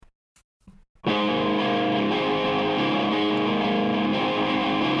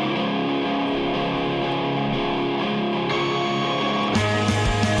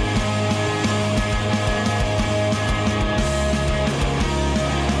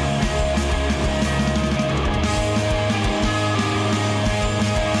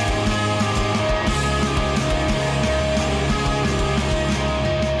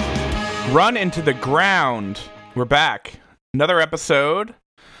Run into the ground. We're back. Another episode.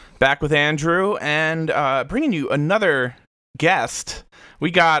 Back with Andrew and bringing you another guest. We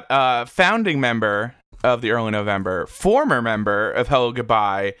got founding member of the Early November, former member of Hello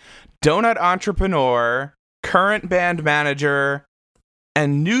Goodbye, donut entrepreneur, current band manager,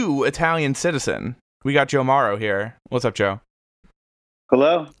 and new Italian citizen. We got Joe Marro here. What's up, Joe?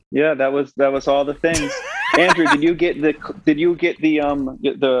 Hello. Yeah, that was all the things. Andrew, did you get the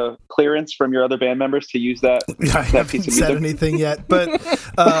clearance from your other band members to use that? I haven't said anything yet, but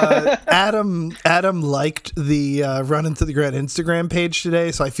Adam liked the Run Into the Ground Instagram page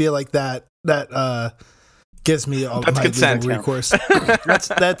today, so I feel like that gives me all my legal recourse.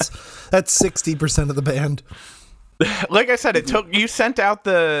 That's 60% of the band. Like I said, you sent out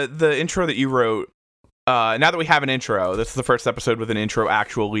the intro that you wrote. Now that we have an intro, this is the first episode with an intro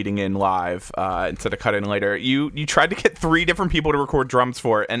actual leading in live instead of cut in later. You tried to get 3 different people to record drums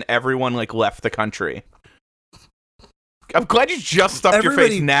for it, and everyone left the country. I'm glad you just stuffed your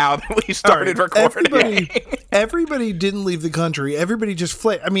face now that we started recording. Everybody didn't leave the country. Everybody just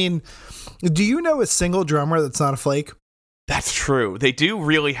flaked. I mean, do you know a single drummer that's not a flake? That's true. They do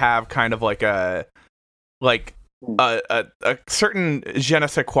really have kind of a certain je ne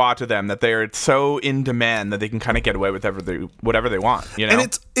sais quoi to them, that they're so in demand that they can kind of get away with whatever they want, you know?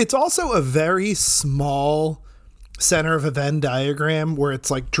 And it's also a very small center of a Venn diagram where it's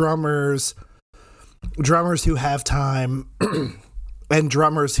like drummers who have time and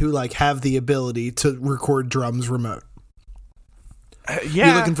drummers who have the ability to record drums remote.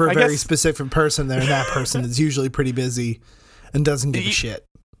 You're looking for a very specific person there, and that person is usually pretty busy and doesn't give a shit.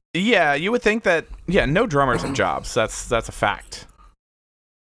 Yeah, you would think that. Yeah, no drummers have jobs. That's a fact.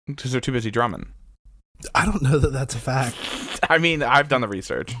 Because they're too busy drumming. I don't know that that's a fact. I mean, I've done the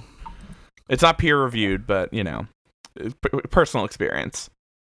research. It's not peer reviewed, but personal experience.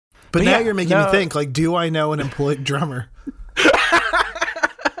 But now you're making me think. Do I know an employed drummer?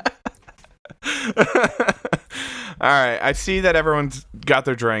 All right, I see that everyone's got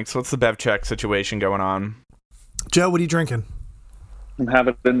their drinks. What's the bev check situation going on? Joe, what are you drinking? I'm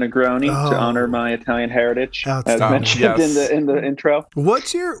having a Negroni to honor my Italian heritage, as mentioned in the intro.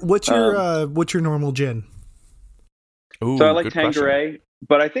 What's your normal gin? Ooh, so I like Tanqueray,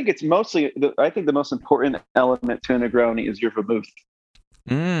 but I think it's mostly. I think the most important element to a Negroni is your vermouth.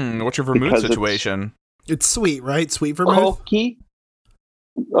 What's your vermouth situation? It's sweet, right? Sweet vermouth. Koki,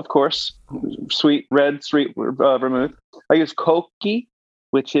 of course, sweet vermouth. I use Koki,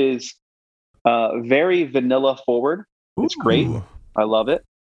 which is very vanilla forward. It's great. I love it.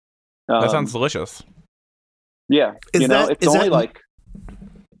 That sounds delicious. Yeah. Is that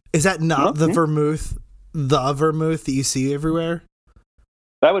not the vermouth that you see everywhere?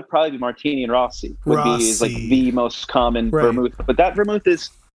 That would probably be Martini and Rossi. Be the most common vermouth. But that vermouth is,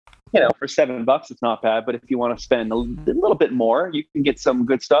 for $7, it's not bad. But if you want to spend a little bit more, you can get some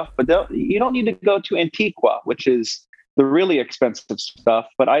good stuff. But you don't need to go to Antiqua, which is the really expensive stuff,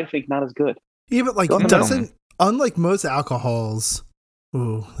 but I think not as good. Yeah, but it doesn't... Unlike most alcohols,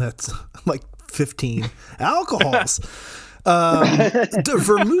 that's 15 alcohols. The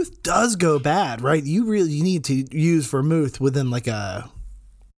vermouth does go bad, right? You really need to use vermouth within a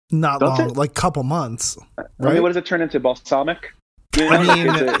couple months. Right? I mean, what does it turn into? Balsamic?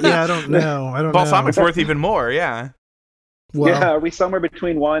 I don't know. Balsamic's worth even more, yeah. Well, yeah, are we somewhere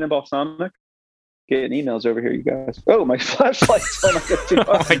between wine and balsamic? Getting emails over here, you guys. Oh, my flashlight's on my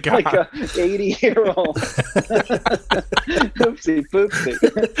God. Like a 80-year-old. Oopsie poopsie.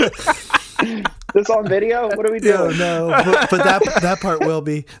 This on video? What are we doing? No, but that part will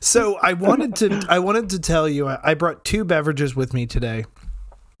be. So I wanted to tell you, I brought 2 beverages with me today.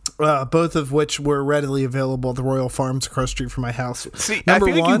 Both of which were readily available at the Royal Farms across the street from my house. See, I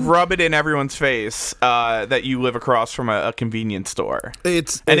feel like you rub it in everyone's face that you live across from a convenience store.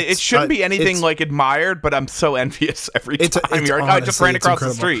 It shouldn't be anything admired, but I'm so envious every time. I just ran across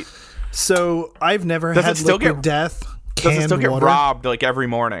the street. So I've never had Liquid Death. Does it still get water. robbed every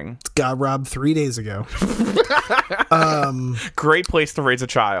morning? It got robbed 3 days ago. Great place to raise a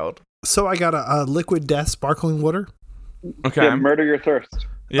child. So I got a Liquid Death sparkling water. Okay. Yeah, murder your thirst.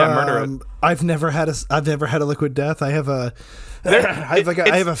 Yeah, murder it. I've never had a Liquid Death. I have a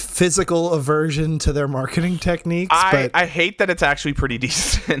physical aversion to their marketing techniques. I hate that it's actually pretty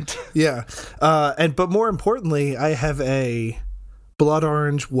decent. Yeah, but more importantly, I have a blood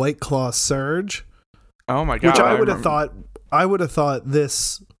orange White Claw Surge. Oh my God! Which I would have thought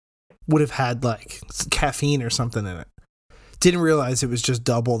this would have had caffeine or something in it. Didn't realize it was just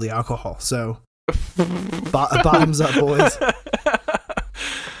double the alcohol. So bottoms up, boys.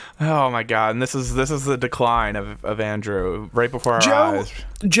 Oh my God! And this is the decline of Andrew right before our eyes.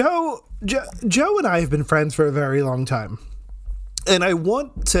 Joe, Joe and I have been friends for a very long time, and I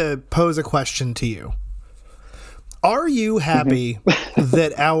want to pose a question to you. Are you happy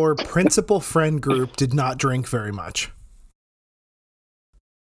that our principal friend group did not drink very much?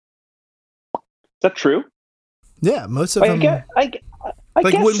 Is that true? Yeah, most of them. I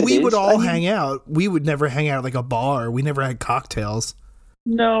like guess when we would all I mean, hang out, we would never hang out at like a bar. We never had cocktails.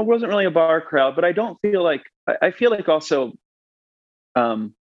 No, it wasn't really a bar crowd, but I don't feel like I feel like also,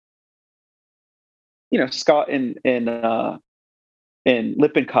 Scott and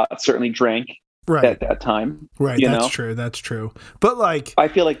Lippincott certainly drank at that time. Right, that's true. But like, I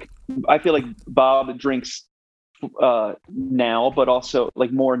feel like Bob drinks now, but also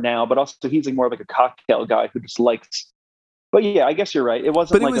like more now, but also he's like more like a cocktail guy who just likes. But yeah, I guess you're right. It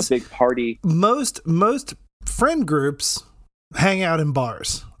wasn't a big party. Most friend groups hang out in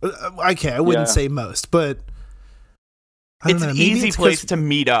bars. I wouldn't say most, but it's an easy place to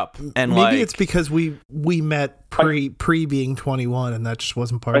meet up, and maybe it's because we met pre being 21, and that just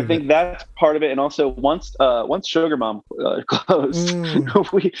wasn't part of it. I think that's part of it, and also once Sugar Mom closed,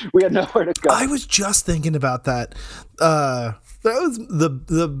 we had nowhere to go. I was just thinking about that. That was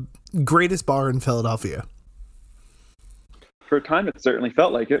the greatest bar in Philadelphia. For a time, it certainly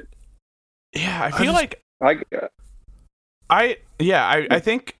felt like it. Yeah, I feel I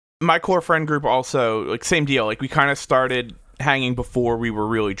think my core friend group also, like, same deal. Like, we kind of started hanging before we were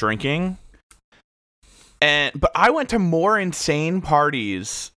really drinking. But I went to more insane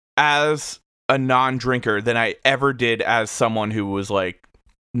parties as a non-drinker than I ever did as someone who was, like,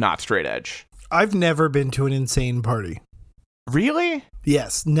 not straight edge. I've never been to an insane party. Really?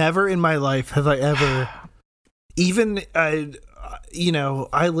 Yes. Never in my life have I ever... Even, I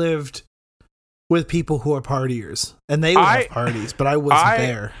lived with people who are partiers, and they would have parties, but I wasn't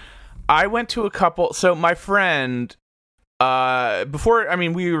there. I went to a couple. So my friend, before, I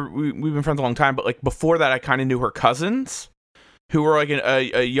mean, we've been friends a long time, but like before that, I kind of knew her cousins, who were like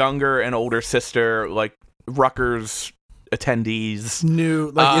a younger and older sister, like Rutgers attendees.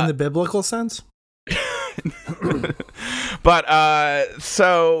 In the biblical sense. But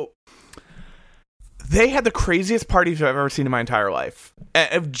so they had the craziest parties I've ever seen in my entire life.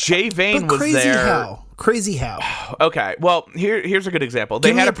 If Jay Vane was there. Crazy how? Okay, well, here's a good example.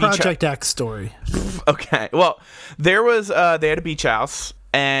 Give me a Project X story. Okay, well, they had a beach house,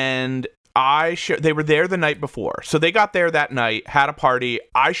 and they were there the night before. So they got there that night, had a party.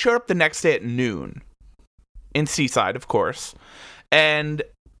 I showed up the next day at noon in Seaside, of course. And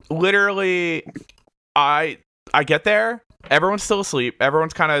literally, I get there, everyone's still asleep,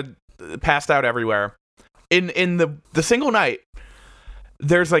 everyone's kind of passed out everywhere. In the single night,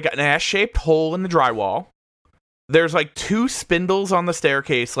 there's like an ass-shaped hole in the drywall. There's like 2 spindles on the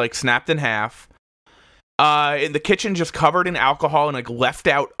staircase, like snapped in half. In the kitchen, just covered in alcohol and like left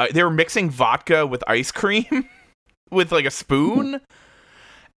out. They were mixing vodka with ice cream with like a spoon.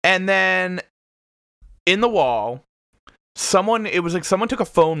 And then in the wall, someone took a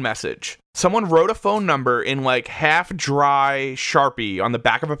phone message. Someone wrote a phone number in like half dry Sharpie on the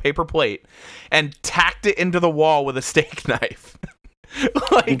back of a paper plate and tacked it into the wall with a steak knife.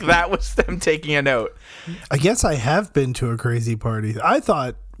 Like that was them taking a note. I guess I have been to a crazy party. I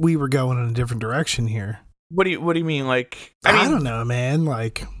thought we were going in a different direction here. What do you mean? Like, I don't know, man.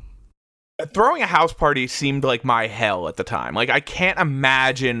 Like, throwing a house party seemed like my hell at the time. Like, I can't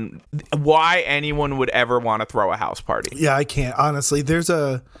imagine why anyone would ever want to throw a house party. Yeah, I can't. Honestly, there's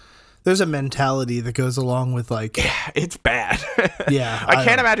a mentality that goes along with like, yeah, it's bad. Yeah, I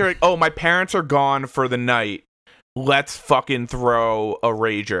can't imagine like, oh, my parents are gone for the night. Let's fucking throw a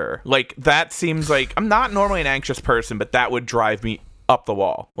rager. Like, that seems like, I'm not normally an anxious person, but that would drive me up the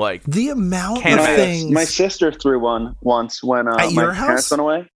wall. Like, the amount of things. My sister threw one once when my parents went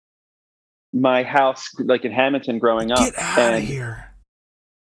away. My house, like in Hamilton growing up. Get out of here.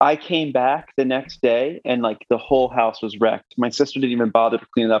 I came back the next day and like the whole house was wrecked. My sister didn't even bother to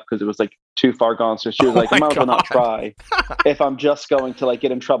clean it up because it was like too far gone. So she was like, I might as well not try if I'm just going to like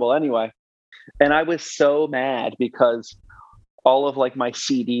get in trouble anyway. And I was so mad because all of like my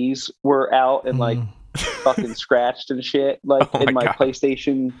CDs were out and like fucking scratched and shit. Like in my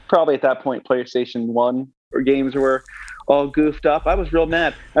PlayStation, probably at that point, PlayStation 1 or games were all goofed up. I was real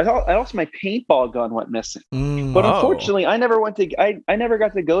mad. Also my paintball gun went missing. But unfortunately, I never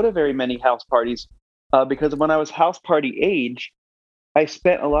got to go to very many house parties because when I was house party age, I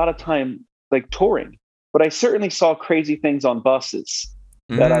spent a lot of time like touring. But I certainly saw crazy things on buses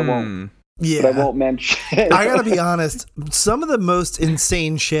that I won't. Yeah, but I won't mention. I gotta be honest. Some of the most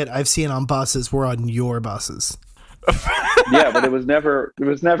insane shit I've seen on buses were on your buses. Yeah, but it was never.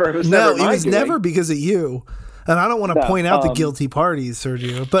 Never because of you. And I don't want to point out the guilty parties,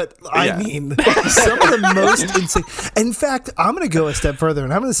 Sergio, but I mean, some of the most insane. In fact, I'm going to go a step further,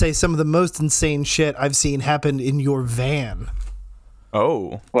 and I'm going to say some of the most insane shit I've seen happen in your van.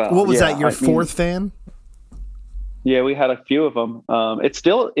 Oh. Well, what was that, your fourth van? Yeah, we had a few of them. It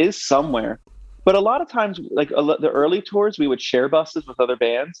still is somewhere. But a lot of times, like the early tours, we would share buses with other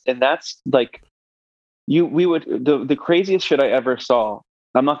bands. And that's like, the craziest shit I ever saw,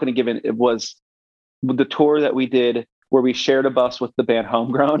 I'm not going to give it was the tour that we did where we shared a bus with the band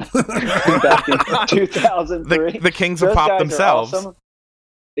Homegrown back in 2003. The Kings of Pop themselves. Awesome.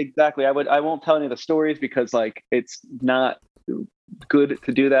 Exactly. I won't tell any of the stories because like it's not good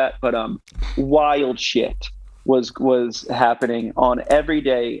to do that, but wild shit was happening on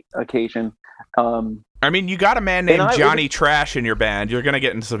everyday occasion. I mean, you got a man named Johnny Trash in your band. You're gonna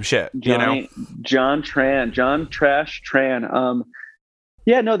get into some shit, John Trash Tran.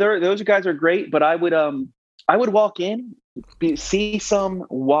 Yeah, no, those guys are great, but I would walk in, see some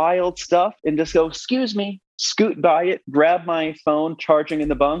wild stuff, and just go, "Excuse me," scoot by it, grab my phone, charging in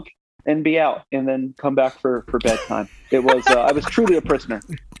the bunk, and be out, and then come back for bedtime. It was I was truly a prisoner.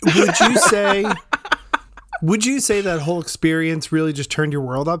 Would you say that whole experience really just turned your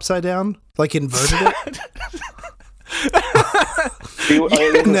world upside down, like inverted it? No.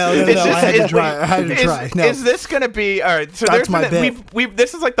 I had to try. No. Is this going to be all right? So that's my bit.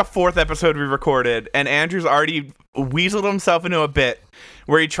 This is like the fourth episode we recorded, and Andrew's already weaseled himself into a bit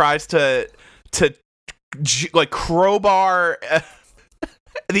where he tries to like crowbar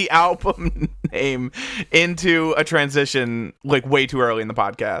the album name into a transition like way too early in the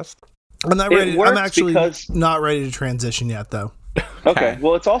podcast. I'm not ready. I'm actually not ready to transition yet, though. Okay.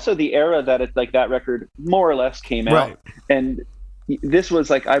 Well, it's also the era that it like that record more or less came out, right. And this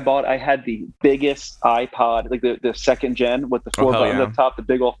was like I had the biggest iPod, like the second gen with the 4 buttons up top, the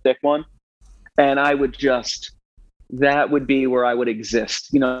big old thick one, and I would that would be where I would exist.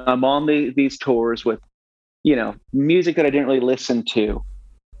 You know, I'm on these tours with, you know, music that I didn't really listen to,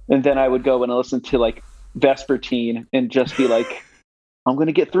 and then I would go and listen to like Vespertine and just be like, I'm going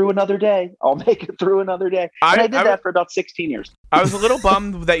to get through another day. I'll make it through another day. And I did that for about 16 years. I was a little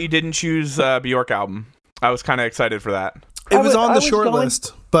bummed that you didn't choose Bjork album. I was kind of excited for that. It was on the short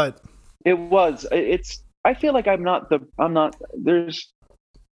list, but it was. I feel like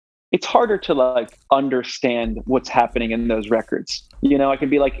it's harder to like understand what's happening in those records. You know, I can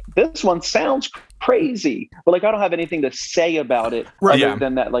be like, this one sounds crazy, but like I don't have anything to say about it other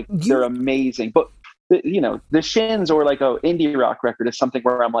than that like they're amazing. But you know, the Shins or like a indie rock record is something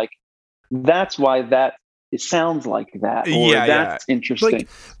where I'm like, that's why it sounds like that, or that's interesting. Like,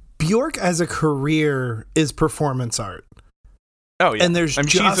 Bjork as a career is performance art. Oh yeah, and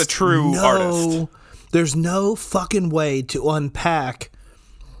she's a true artist. There's no fucking way to unpack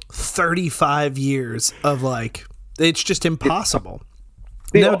 35 years of like, it's just impossible.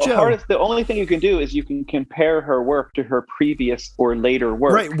 The only thing you can do is you can compare her work to her previous or later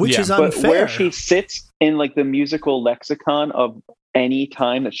work. Right, which is unfair. But where she sits in like the musical lexicon of any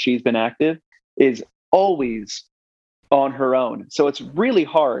time that she's been active is always on her own. So it's really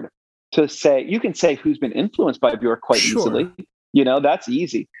hard to say. You can say who's been influenced by Bjork quite easily. You know, that's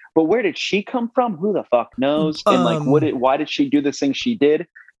easy. But where did she come from? Who the fuck knows? And like, why did she do the thing she did?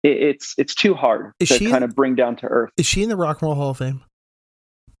 It's too hard to kind of bring down to earth. Is she in the Rock and Roll Hall of Fame?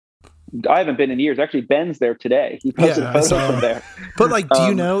 I haven't been in years. Actually, Ben's there today. He posted photos from there. But like, do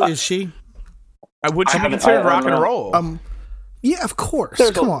you know? Is she? Would she be considered rock and roll? Yeah, of course.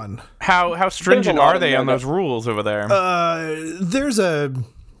 Come on. How stringent are they on those rules over there? I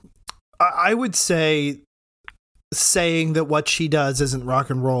would say saying that what she does isn't rock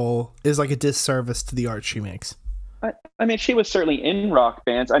and roll is like a disservice to the art she makes. I mean, she was certainly in rock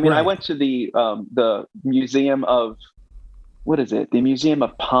bands. I mean, I went to the museum of, what is it? The Museum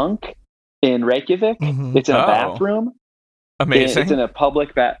of Punk in Reykjavik. Mm-hmm. It's in a bathroom. Amazing. It's in a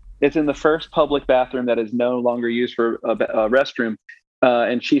public It's in the first public bathroom that is no longer used for a restroom.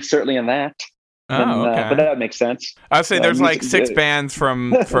 And she's certainly in that. Okay. But that makes sense. I'd say there's like 6 bands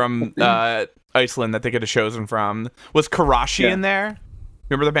from Iceland that they could have chosen from. Was Karashi in there?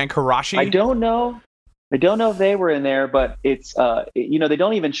 Remember the band Karashi? I don't know if they were in there, but it's they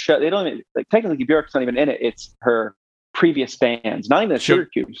don't even technically Bjork's not even in it. It's her previous bands, not even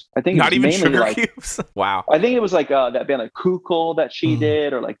Sugarcubes. I think not it was even mainly Sugarcubes. Wow. I think it was like that band like Kukul that she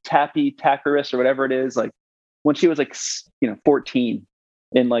did, or like Tappy Tackerus or whatever it is. Like when she was like 14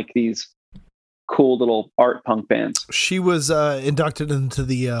 in like these cool little art punk bands. She was inducted into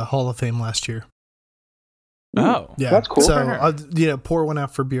the Hall of Fame last year. Oh, yeah, that's cool. So pour one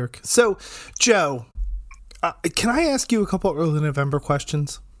out for Bjork. So, Joe, can I ask you a couple early November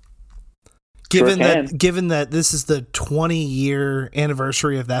questions? Given that this is the 20-year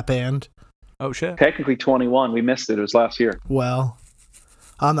anniversary of that band. Oh shit. Technically 21. We missed it. It was last year. Well,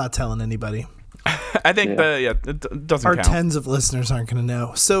 I'm not telling anybody. I think it doesn't Our count. tens of listeners aren't going to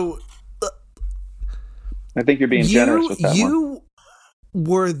know. So I think you're being generous with that one. You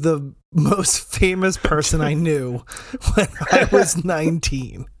were the most famous person I knew when I was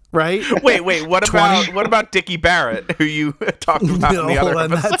 19. Right? Wait. What about Dickie Barrett, who you talked about in the other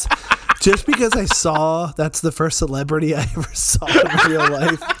episode? Just because that's the first celebrity I ever saw in real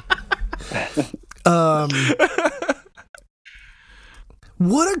life.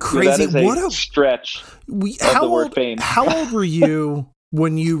 What a crazy stretch. How old were you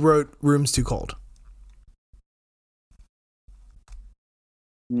when you wrote Rooms Too Cold?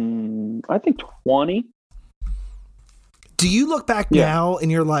 I think 20. Do you look back now and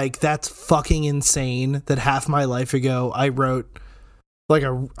you're like, that's fucking insane that half my life ago I wrote like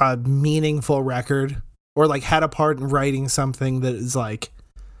a meaningful record, or like had a part in writing something that is like,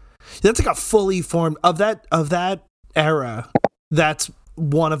 that's like a fully formed of that era. That's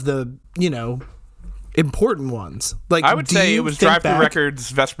one of the, important ones. Like, I would say it was Drive Thru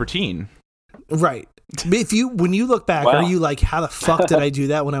Records Vespertine. Right. When you look back, Are you like, how the fuck did I do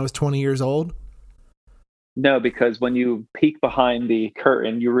that when I was 20 years old? No, because when you peek behind the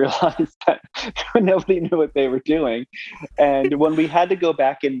curtain, you realize that nobody knew what they were doing. And when we had to go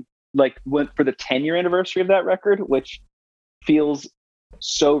back and went for the 10-year anniversary of that record, which feels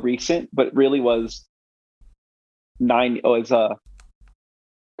so recent, but really was because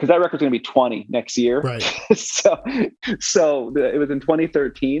that record's going to be 20 next year. Right. so it was in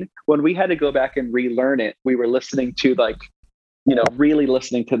 2013 when we had to go back and relearn it. We were listening to really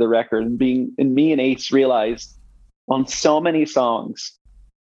listening to the record, and me and Ace realized on so many songs,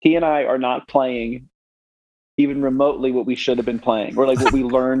 he and I are not playing even remotely what we should have been playing, or like what we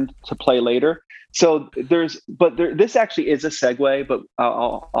learned to play later. So this actually is a segue, but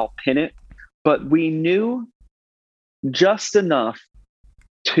I'll pin it. But we knew just enough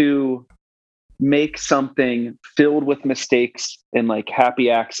to make something filled with mistakes and like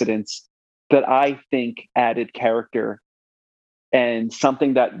happy accidents that I think added character, and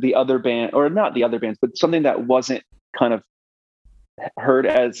something that the other band, or not the other bands, but something that wasn't kind of heard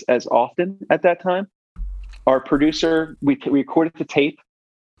as often at that time. Our producer, we recorded the tape.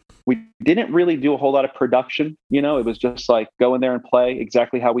 We didn't really do a whole lot of production. It was just like go in there and play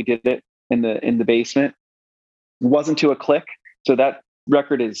exactly how we did it in the basement. It wasn't to a click. So that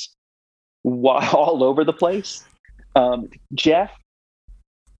record is all over the place. Jeff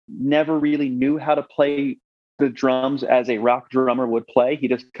never really knew how to play the drums as a rock drummer would play. He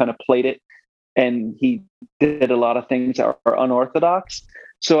just kind of played it, and he did a lot of things that are unorthodox.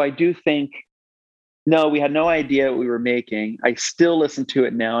 So I do think, no, we had no idea what we were making. I still listen to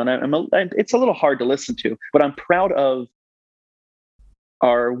it now, and it's a little hard to listen to, but I'm proud of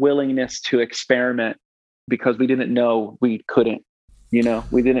our willingness to experiment, because we didn't know we couldn't. We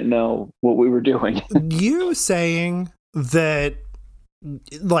didn't know what we were doing. You saying that,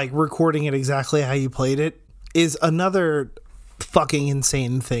 like, recording it exactly how you played it is another fucking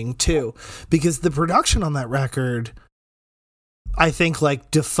insane thing too, because the production on that record, I think, like,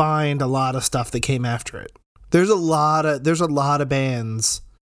 defined a lot of stuff that came after it. There's a lot of bands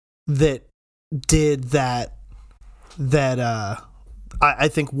that did that I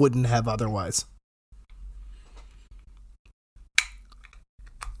think wouldn't have otherwise.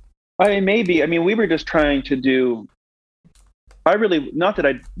 Maybe. We were just trying to do. Not that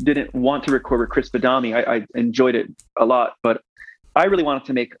I didn't want to record with Chris Badami. I enjoyed it a lot, but I really wanted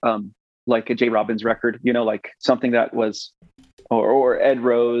to make like a J. Robbins record, like something that was, or Ed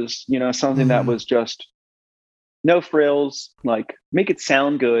Rose, something that was just no frills, like make it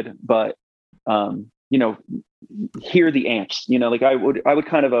sound good, but hear the amps, like I would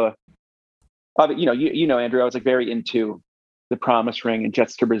kind of Andrew, I was like very into The Promise Ring and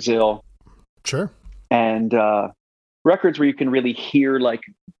Jets to Brazil. Sure. And records where you can really hear like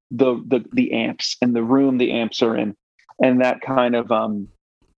the amps and the room the amps are in, and that kind of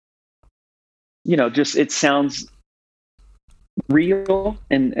just it sounds real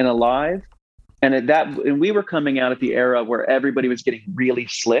and alive. And we were coming out at the era where everybody was getting really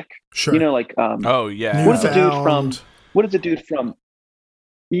slick. Sure. Oh yeah. What is the dude from?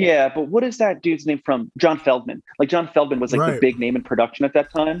 Yeah, but what is that dude's name from? John Feldman. Like John Feldman was like the big name in production at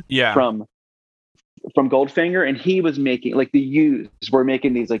that time. Yeah. From Goldfinger, and he was making like the Used were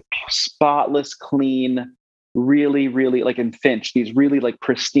making these like spotless, clean, really, really like in Finch, these really like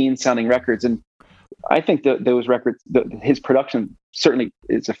pristine sounding records. And I think those records, his production certainly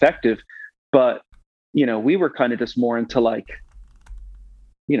is effective, but we were kind of just more into like,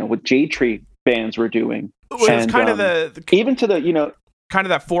 with Jade Tree bands were doing. It was kind of the even to the kind of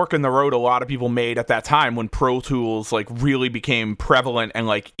that fork in the road a lot of people made at that time when Pro Tools like really became prevalent and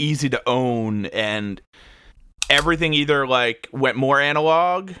like easy to own, and everything either like went more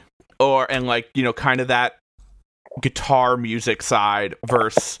analog and like, you know, kind of that guitar music side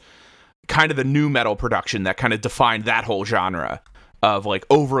versus kind of the new metal production that kind of defined that whole genre of like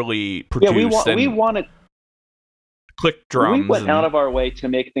overly produced. We wanted click drums. We went out of our way to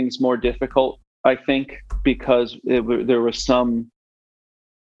make things more difficult, I think, because there was some,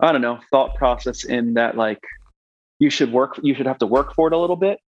 I don't know, thought process in that, like, you should have to work for it a little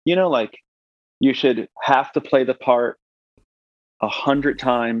bit, you know, like you should have to play the part 100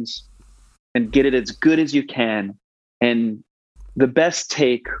 times and get it as good as you can. And the best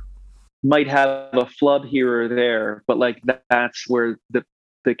take might have a flub here or there, but like that's where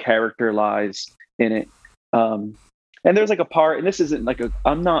the character lies in it. And there's like a part, and this isn't like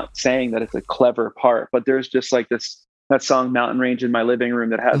I'm not saying that it's a clever part, but there's just like that song Mountain Range in my living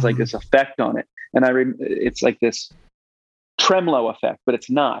room that has like this effect on it. And it's like this tremolo effect, but it's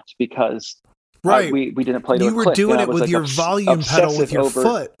not, because right. We didn't play to you a were click. doing it with like your volume pedal with your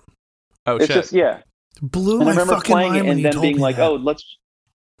foot. Oh, it's shit. Just, yeah. Blew and my I remember fucking playing mind it when and you then told being me like, that. oh,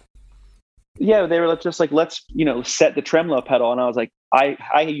 they were just like, let's, you know, set the tremolo pedal. And I was like,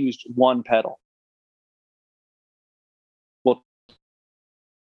 I used one pedal. Well,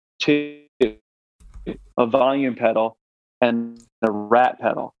 two, a volume pedal and a rat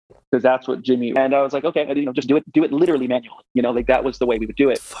pedal, because that's what Jimmy, and I was like, okay, you know, just do it literally manually, you know, like that was the way we would do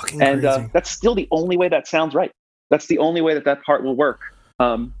it. Fucking and crazy. That's still the only way that sounds right. That's the only way that part will work.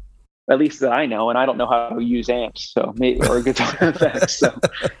 At least that I know, and I don't know how to use amps, so maybe, or guitar effects. So.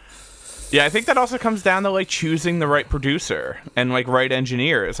 Yeah, I think that also comes down to like choosing the right producer and like right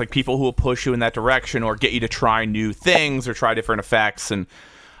engineers, like people who will push you in that direction or get you to try new things or try different effects. And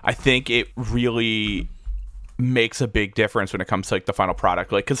I think it really makes a big difference when it comes to like the final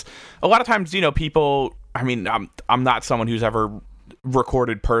product. Like, because a lot of times, you know, people, I mean, I'm not someone who's ever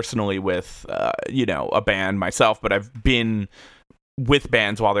recorded personally with, you know, a band myself, but I've been with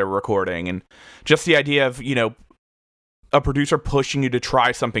bands while they're recording, and just the idea of, you know, a producer pushing you to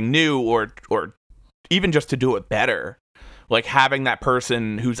try something new or even just to do it better, like having that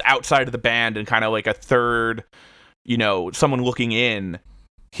person who's outside of the band and kind of like a third, you know, someone looking in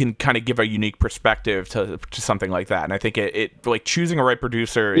can kind of give a unique perspective to something like that. And I think it like choosing a right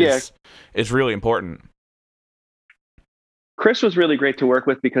producer is really important. Chris was really great to work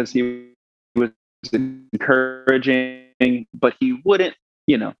with because he was encouraging, but he wouldn't,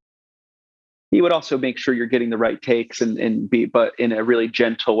 you know, he would also make sure you're getting the right takes but in a really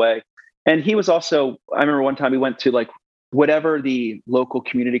gentle way. And he was also, I remember one time we went to like whatever the local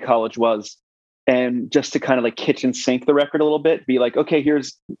community college was, and just to kind of like kitchen sink the record a little bit, be like, okay,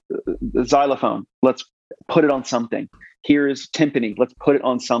 here's the xylophone, let's put it on something. Here's timpani, let's put it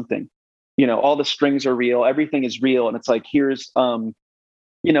on something. You know, all the strings are real, everything is real. And it's like, here's, you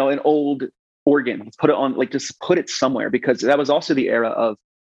know, an old organ, let's put it on, like just put it somewhere, because that was also the era of,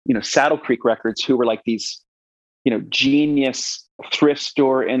 you know, Saddle Creek Records, who were like these, you know, genius thrift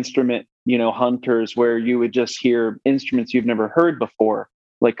store instrument, you know, hunters, where you would just hear instruments you've never heard before,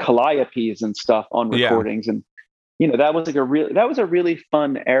 like calliopes and stuff on recordings. Yeah. And, you know, that was like a really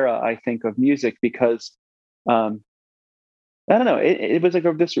fun era, I think, of music, because, I don't know, it was like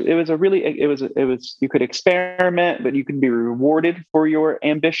you could experiment, but you could be rewarded for your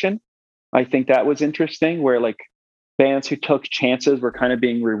ambition. I think that was interesting, where like bands who took chances were kind of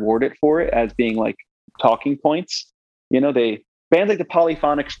being rewarded for it as being like talking points. You know, bands like the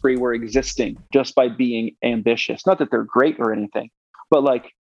Polyphonic Spree were existing just by being ambitious. Not that they're great or anything, but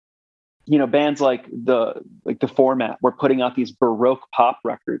like, you know, bands like the Format were putting out these Baroque pop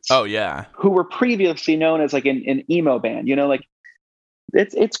records. Oh yeah. Who were previously known as like an emo band, you know, like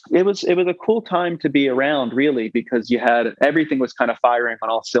it was a cool time to be around, really, because you had, everything was kind of firing on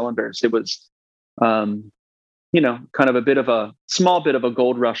all cylinders. It was, you know, kind of a small bit of a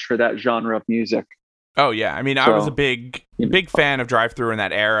gold rush for that genre of music. Oh yeah. I mean, I was a big fan of Drive Thru in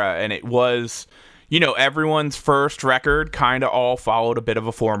that era, and it was, you know, everyone's first record kind of all followed a bit of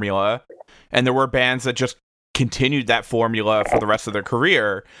a formula, and there were bands that just continued that formula for the rest of their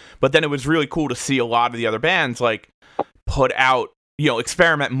career. But then it was really cool to see a lot of the other bands like put out, you know,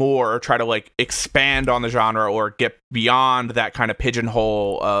 experiment more, or try to like expand on the genre or get beyond that kind of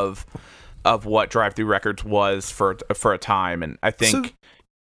pigeonhole of what Drive Thru Records was for a time. And I think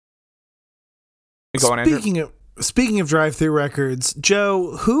speaking of Drive Thru Records,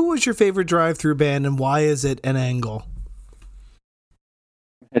 Joe, who was your favorite Drive Thru band, and why is it An Angle?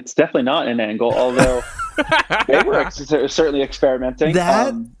 It's definitely not An Angle, although They were certainly experimenting.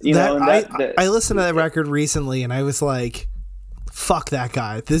 I listened to that record recently, and I was like, "Fuck that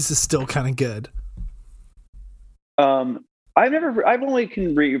guy! This is still kind of good." I've only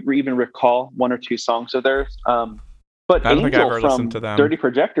can even recall one or two songs of theirs. But I don't think I ever Angel listened to from them. Dirty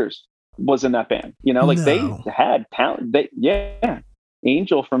Projectors was in that band. You know, like No. they had talent.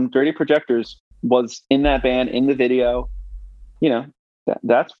 Angel from Dirty Projectors was in that band in the video. You know,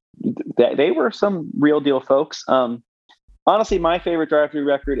 they were some real deal folks. Honestly, my favorite drive-through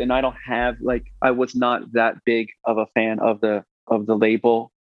record, and I was not that big of a fan of the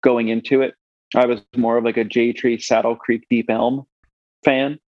label going into it. I was more of like a J Tree, Saddle Creek, Deep Elm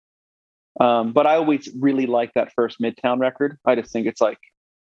fan. But I always really liked that first Midtown record. I just think it's like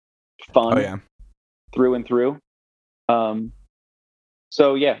fun through and through.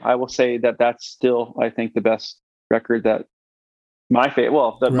 So yeah, I will say that that's still, I think, the best record that my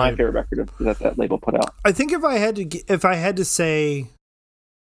favorite record that label put out. I think if I had to say,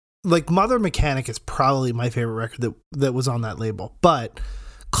 like, Mother Mechanic is probably my favorite record that was on that label, but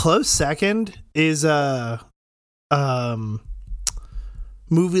close second is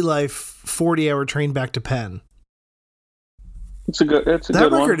Movie Life 40-Hour Train Back to Penn. It's a good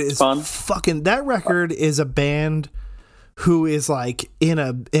record one. Is fun. That record is a band who is like in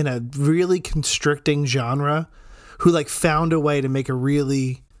a really constricting genre, who like found a way to make a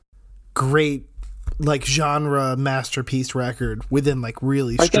really great like genre masterpiece record within like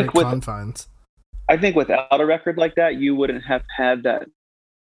really strict confines. I think without a record like that, you wouldn't have had that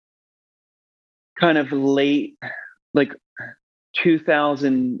kind of late, like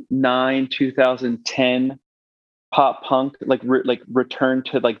 2009, 2010 pop punk, like return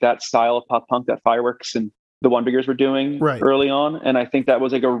to like that style of pop punk that Fireworks and the Wonder Years were doing early on. And I think that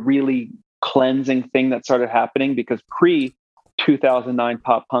was like a really cleansing thing that started happening, because pre 2009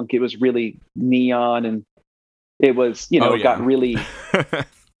 pop punk, it was really neon, and it was, it got really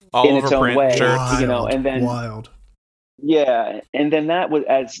in its own way, and then and then that was,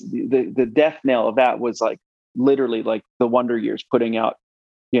 as the death knell of that was like literally like the Wonder Years putting out,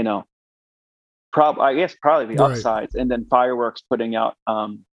 probably the Upsides, and then Fireworks putting out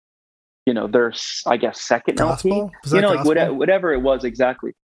their, I guess, second Gospel? LP, like whatever it was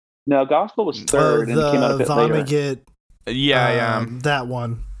exactly. No, Gospel was third, and it came out a bit later. That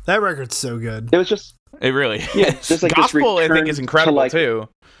one. That record's so good. It was just, it really just like Gospel, I think, is incredible too.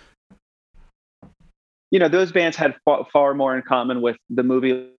 Those bands had far more in common with the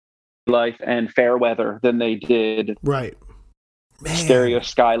Movie Life and Fairweather than they did Stereo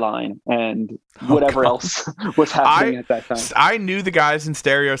Skyline and whatever else was happening at that time. I knew the guys in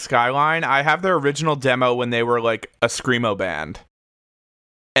Stereo Skyline. I have their original demo when they were like a screamo band,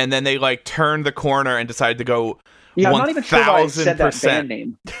 and then they like turned the corner and decided to go. I'm not even sure why I said that band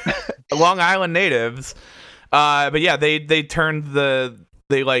name. Long Island natives, but yeah, they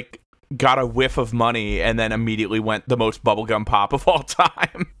like got a whiff of money and then immediately went the most bubblegum pop of all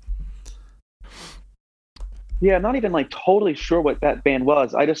time. Yeah, I'm not even like totally sure what that band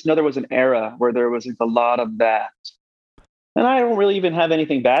was. I just know there was an era where there was a lot of that. And I don't really even have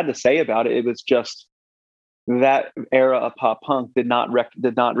anything bad to say about it. It was just that era of pop punk did not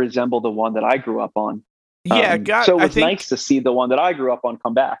resemble the one that I grew up on. Yeah, so it was nice to see the one that I grew up on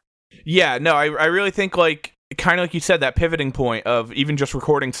come back. Yeah, no, I really think, like, kind of like you said, that pivoting point of even just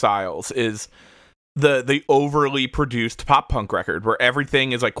recording styles is the overly produced pop punk record where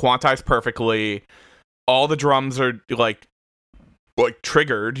everything is like quantized perfectly. All the drums are like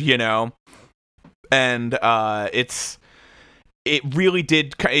triggered, and it really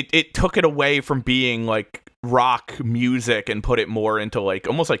did. It took it away from being like rock music and put it more into like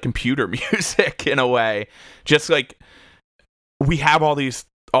almost like computer music in a way. Just like, we have all these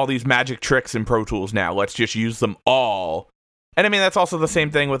magic tricks in Pro Tools now, let's just use them all. And I mean, that's also the same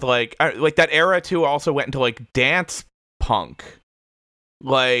thing with like that era too also went into like dance punk.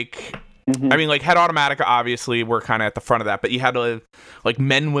 Like, I mean, like Head Automatica obviously were kind of at the front of that, but you had like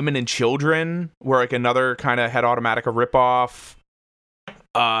Men, Women, and Children were like another kind of Head Automatica ripoff.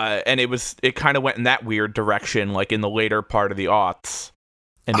 And it kind of went in that weird direction, like in the later part of the aughts.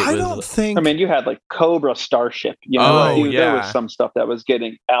 And I mean, you had like Cobra Starship, there was some stuff that was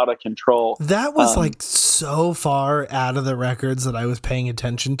getting out of control. That was like so far out of the records that I was paying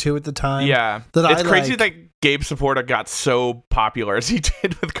attention to at the time. Yeah. It's crazy that Gabe Saporta got so popular as he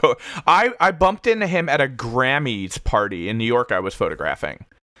did with Cobra. I bumped into him at a Grammys party in New York I was photographing.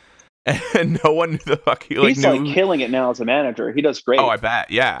 And no one knew the fuck he's like killing it now as a manager. He does great. Oh, I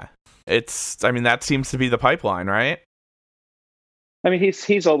bet. Yeah. That seems to be the pipeline, right? I mean,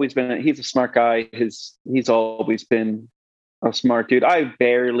 he's always been, he's a smart guy. He's always been a smart dude. I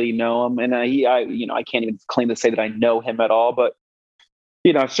barely know him, and I can't even claim to say that I know him at all. But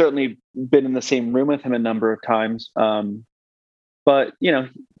I've certainly been in the same room with him a number of times. But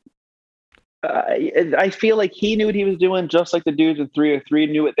I feel like he knew what he was doing, just like the dudes in 303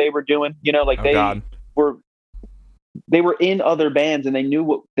 knew what they were doing. They were in other bands, and they knew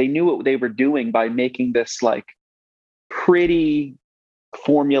what they were doing by making this like pretty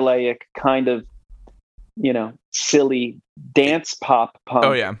formulaic kind of silly dance pop punk.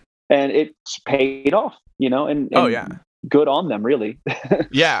 Oh yeah, and it's paid off. And oh yeah, good on them, really.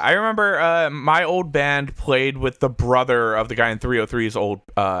 Yeah, I remember my old band played with the brother of the guy in 303's old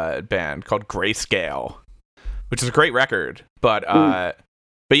band called Grayscale, which is a great record. But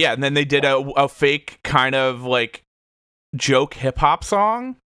yeah, and then they did a fake kind of like joke hip hop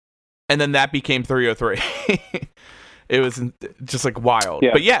song, and then that became 303. It was just like wild.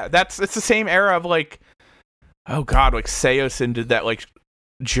 Yeah. But yeah, it's the same era of like, oh god, like Seosin did that like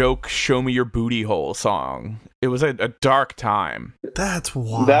joke "Show Me Your Booty Hole" song. It was a dark time. That's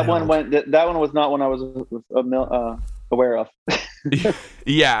wild. That one was not one I was aware of.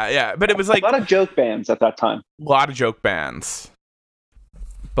 yeah, but it was like a lot of joke bands at that time. A lot of joke bands.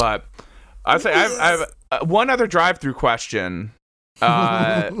 But I'd say I have one other drive-through question.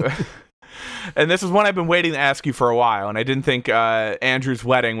 And this is one I've been waiting to ask you for a while, and I didn't think Andrew's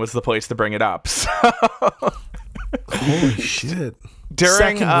wedding was the place to bring it up. So. Holy shit.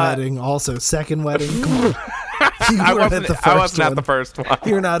 During second wedding. Come on. I wasn't at the first one.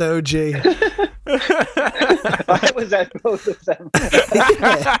 You're not OG. I was at both of them.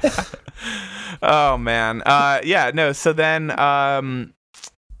 Oh man. So then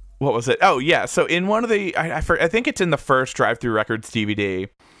what was it? Oh yeah. So in one of the I think it's in the first Drive-Thru Records DVD.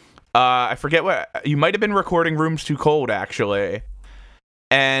 I forget what you might have been recording Rooms Too Cold actually.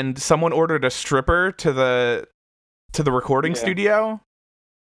 And someone ordered a stripper to the recording studio.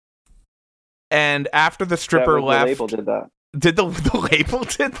 And after the stripper left, the label did that. Did the label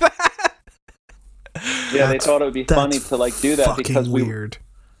did that? Yeah, they thought it would be funny to like do that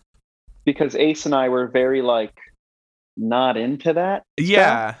because Ace and I were very like not into that.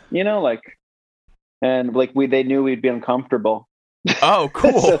 Yeah, stuff, and like they knew we'd be uncomfortable. Oh,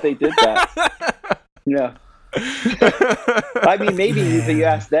 cool. So they did that. Yeah. I mean, maybe if you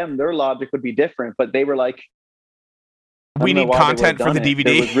asked them, their logic would be different, but they were like, we need content for the DVD.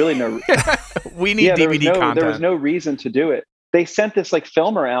 There was really no. We need DVD content. There was no reason to do it. They sent this like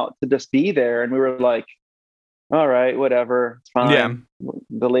filmer out to just be there, and we were like, "All right, whatever, it's fine. Yeah.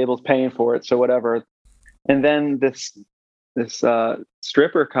 The label's paying for it, so whatever." And then this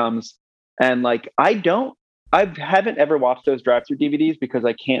stripper comes, and like I haven't ever watched those drive-through DVDs because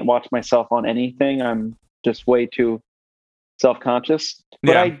I can't watch myself on anything. I'm just way too self-conscious.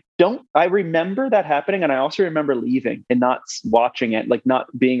 But yeah. I remember that happening, and I also remember leaving and not watching it, like not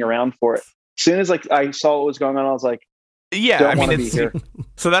being around for it. As soon as like I saw what was going on, I was like, yeah, I mean, it's here.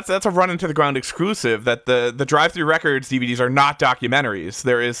 So that's a Run Into the Ground exclusive that the Drive-Thru Records DVDs are not documentaries.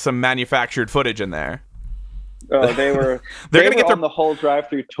 There is some manufactured footage in there. Oh, they were going to get on the whole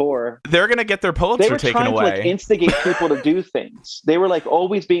drive-through tour. They're going to get their Pulitzer taken away. They were trying to like instigate people to do things. They were like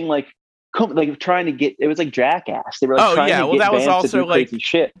always being like trying to get. It was like Jackass. They were like trying to get that was also to do like crazy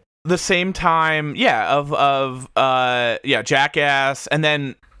shit. The same time, of Jackass, and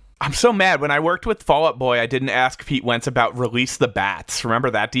then I'm so mad when I worked with Fall Out Boy. I didn't ask Pete Wentz about Release the Bats.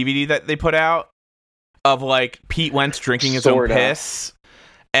 Remember that DVD that they put out of like Pete Wentz drinking his own piss.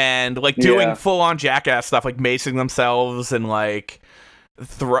 And like doing full on Jackass stuff, like macing themselves and like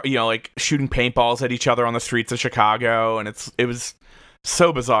like shooting paintballs at each other on the streets of Chicago, and it was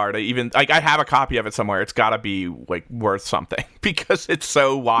so bizarre to even like I have a copy of it somewhere. It's got to be like worth something because it's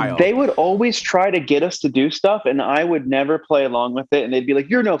so wild. They would always try to get us to do stuff, and I would never play along with it. And they'd be like,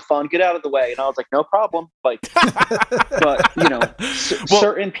 "You're no fun. Get out of the way." And I was like, "No problem." Like, but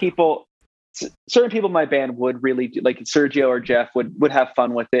certain people in my band would really do, like Sergio or Jeff would have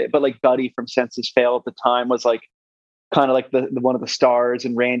fun with it, but like Buddy from Senses Fail at the time was like kind of like the one of the stars,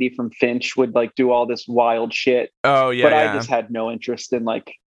 and Randy from Finch would like do all this wild shit. Oh yeah, but I just had no interest in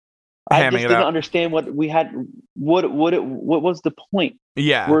like I just didn't understand what we had. What was the point?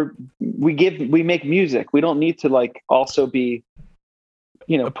 Yeah, we make music. We don't need to like also be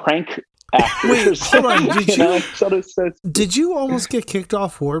prank actors. Wait, hold on. Did you almost get kicked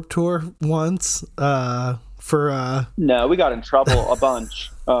off Warped Tour once? For No, we got in trouble a bunch.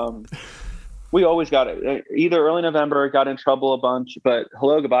 We always got it. Either early November got in trouble a bunch, but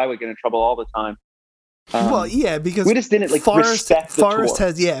Hello Goodbye would get in trouble all the time. Well, yeah, because we just didn't like respect the Forrest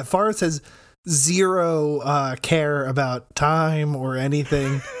tour. Forrest has zero care about time or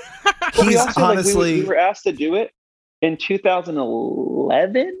anything. He's also, we were asked to do it. in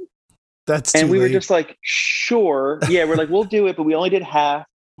 2011. That's too and we late. were just like, sure, yeah, we're like, we'll do it, but we only did half,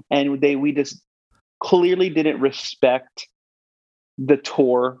 and we just clearly didn't respect the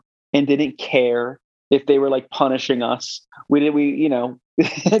tour and didn't care if they were like punishing us.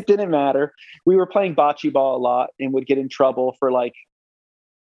 It didn't matter. We were playing bocce ball a lot and would get in trouble for like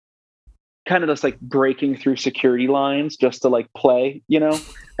kind of just like breaking through security lines just to like play,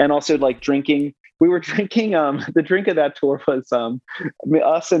 and also like drinking. We were drinking. The drink of that tour was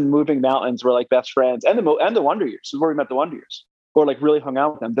us and Moving Mountains were like best friends, and the Wonder Years. This is where we met the Wonder Years, or like really hung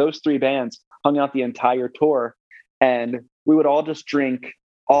out with them. Those three bands hung out the entire tour, and we would all just drink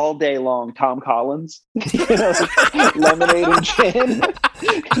all day long Tom Collins, lemonade and gin,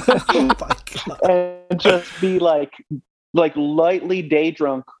 Oh my God. and just be like lightly day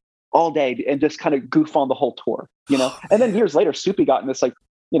drunk all day and just kind of goof on the whole tour, And then years later, Soupy got in this like,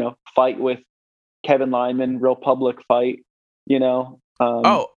 fight with Kevin Lyman, real public fight,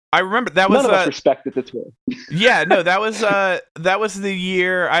 I remember that was none of us respected the tour. Yeah, no, that was the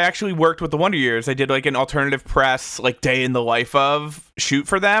year I actually worked with the Wonder Years. I did like an alternative press like day in the life of shoot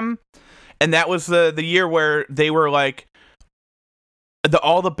for them, and that was the year where they were like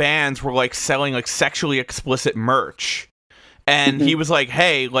all the bands were like selling like sexually explicit merch. And he was like,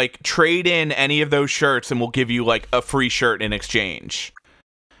 hey, like trade in any of those shirts and we'll give you like a free shirt in exchange.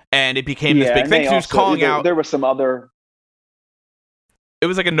 And it became this big thing. He was calling out. There was some other. It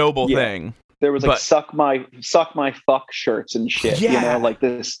was like a noble thing. There was like suck my fuck shirts and shit. Like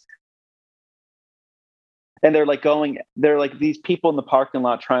this. And they're like these people in the parking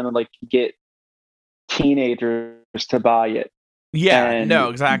lot trying to like get teenagers to buy it. Yeah, and no,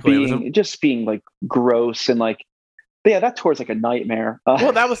 exactly. Just being like gross and like, yeah, that tour is like a nightmare.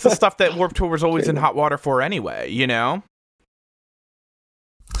 Well, that was the stuff that Warped Tour was always in hot water for anyway,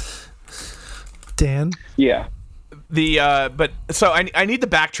 Dan? Yeah. But so I need to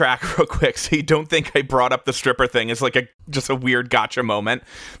backtrack real quick so you don't think I brought up the stripper thing as like just a weird gotcha moment.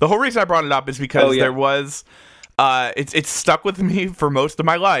 The whole reason I brought it up is because there was it's stuck with me for most of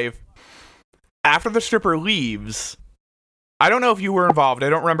my life. After the stripper leaves, I don't know if you were involved, I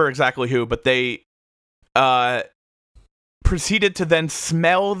don't remember exactly who, but they proceeded to then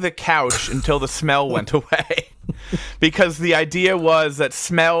smell the couch until the smell went away. Because the idea was that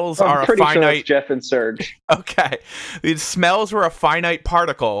smells are a finite. Sure it's Jeff and Serge. Okay, these smells were a finite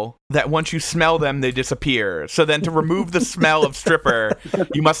particle that once you smell them, they disappear. So then, to remove the smell of stripper,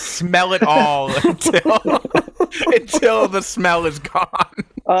 you must smell it all until the smell is gone.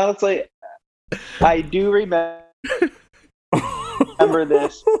 Honestly, I do remember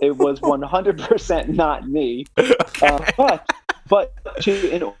this. It was 100% not me. Okay. But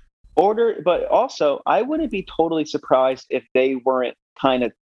also, I wouldn't be totally surprised if they weren't kind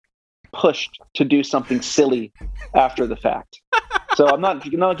of pushed to do something silly after the fact. So I'm not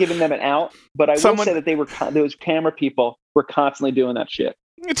giving them an out, but I will say that those camera people were constantly doing that shit.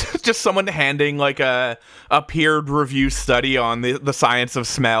 It's just someone handing like a peered review study on the science of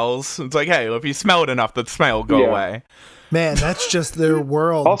smells. It's like, hey, if you smell it enough, the smell will go away. Man, that's just their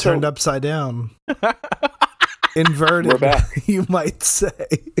world turned upside down. Inverted, we're back. You might say.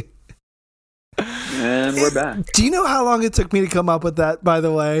 And we're back. Do you know how long it took me to come up with that, by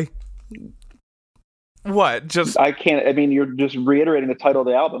the way? What? Just I can't. I mean, you're just reiterating the title of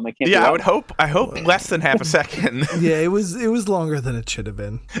the album. I can't. Yeah, I hope less than half a second. Yeah, it was longer than it should have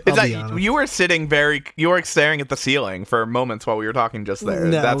been. You were staring at the ceiling for moments while we were talking just there.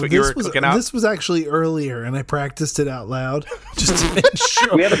 No, that's what you were cooking up. This was actually earlier, and I practiced it out loud just to make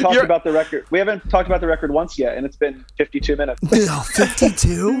sure. We haven't talked about the record. We haven't talked about the record once yet, and it's been 52 minutes.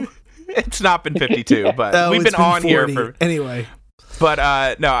 52? It's not been 52, but we've been on 40. here for anyway.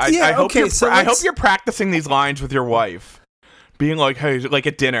 But no, I hope you're practicing these lines with your wife, being like, hey, like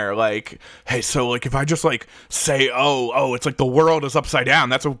at dinner, like, hey, so like if I just like say, oh, it's like the world is upside down.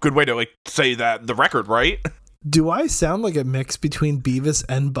 That's a good way to like say that the record, right? Do I sound like a mix between Beavis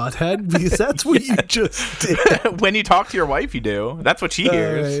and Butthead? Because that's what you just did. When you talk to your wife, you do. That's what she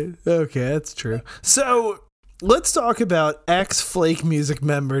hears. Right. Okay, that's true. So let's talk about ex-Flake Music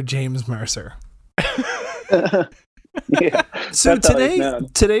member James Mercer. Yeah, so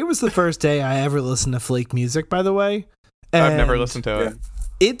today was the first day I ever listened to Flake Music, by the way. I've never listened to it.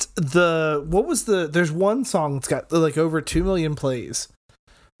 It's there's one song that's got like over 2 million plays.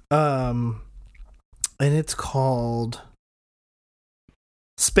 And it's called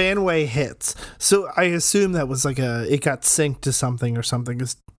Spanway Hits. So I assume that was like it got synced to something or something.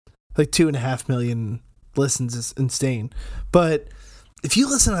 It's like 2.5 million listens is insane. But if you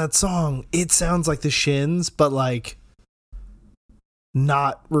listen to that song, it sounds like the Shins, but like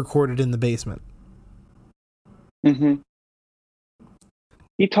not recorded in the basement. Mm-hmm.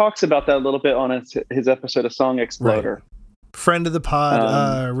 He talks about that a little bit on his episode of Song Exploder. Right. Friend of the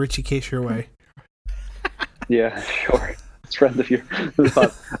pod, Richie K. Sherway. Yeah, sure. It's friend of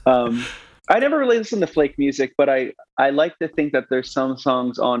the pod. I never really listened to Flake music, but I like to think that there's some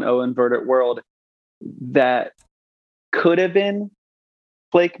songs on Oh Inverted World that could have been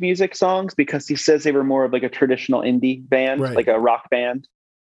Flake music songs, because he says they were more of like a traditional indie band, right. like a rock band.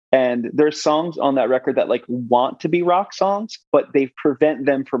 And there's songs on that record that like want to be rock songs, but they prevent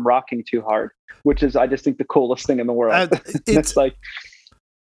them from rocking too hard, which is, I just think, the coolest thing in the world. It's like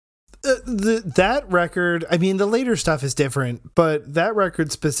that record. I mean, the later stuff is different, but that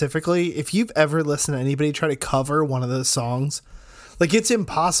record specifically, if you've ever listened to anybody try to cover one of those songs, like, it's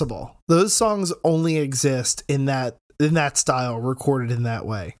impossible. Those songs only exist in that style, recorded in that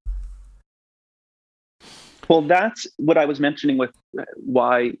way. Well, that's what I was mentioning with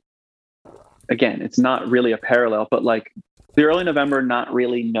why, again, it's not really a parallel, but like the early November, not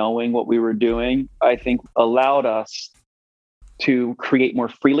really knowing what we were doing, I think allowed us to create more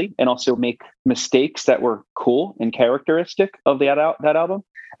freely and also make mistakes that were cool and characteristic of that album.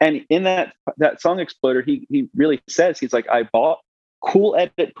 And in that Song Exploder, he really says, he's like, I bought Cool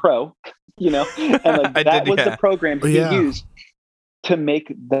Edit Pro, and like that was the program he used to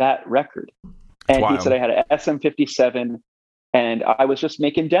make that record. And he said, I had an SM57 and I was just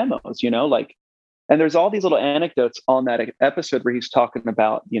making demos, and there's all these little anecdotes on that episode where he's talking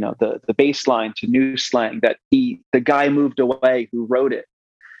about, the bass line to new slang that the guy moved away who wrote it.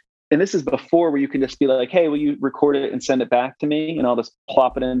 And this is before where you can just be like, hey, will you record it and send it back to me? And I'll just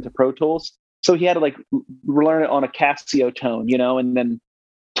plop it into Pro Tools. So he had to like learn it on a Casio tone, and then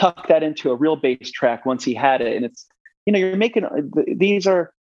tuck that into a real bass track once he had it. And it's, you're making, these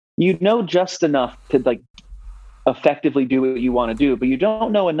are, just enough to like effectively do what you want to do, but you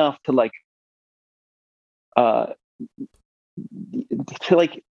don't know enough to like,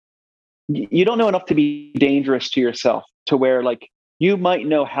 you don't know enough to be dangerous to yourself, to where like you might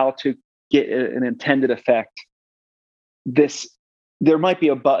know how to get an intended effect. There might be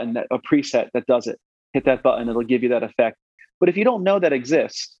a preset that does it. Hit that button, it'll give you that effect. But if you don't know that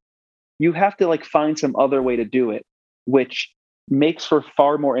exists, you have to like find some other way to do it, which makes for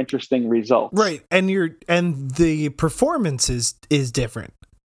far more interesting results. Right. And the performance is different.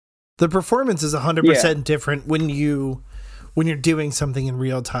 The performance is 100% different when you're doing something in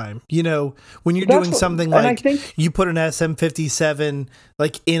real time. When you're doing something like you put an SM57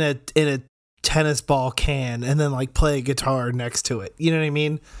 like in a tennis ball can and then like play a guitar next to it. You know what I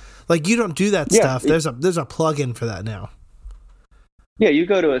mean? Like, you don't do that stuff. There's a plug-in for that now. Yeah, you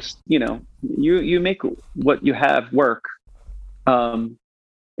go to you make what you have work. And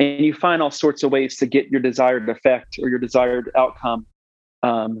you find all sorts of ways to get your desired effect or your desired outcome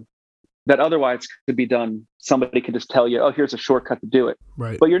that otherwise could be done. Somebody could just tell you, oh, here's a shortcut to do it.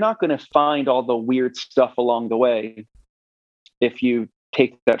 Right. But you're not going to find all the weird stuff along the way if you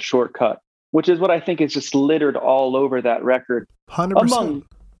take that shortcut, which is what I think is just littered all over that record. 100%.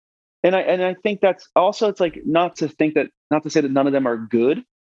 And I think that's also, it's like, not to say that none of them are good,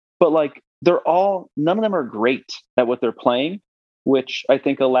 but like none of them are great at what they're playing, which I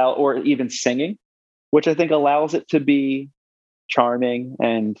think or even singing, which I think allows it to be charming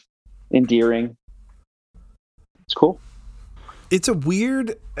and endearing. It's cool. It's a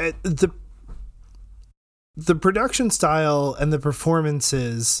weird, the production style and the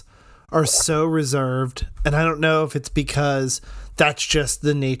performances are so reserved, and I don't know if it's because that's just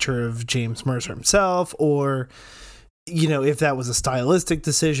the nature of James Mercer himself, or if that was a stylistic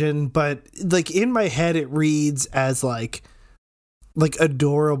decision, but like in my head it reads as like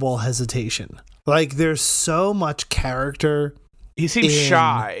adorable hesitation. Like, there's so much character. He seems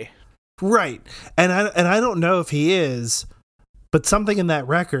shy. Right. And I don't know if he is, but something in that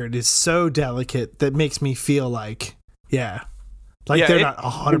record is so delicate that makes me feel like, they're not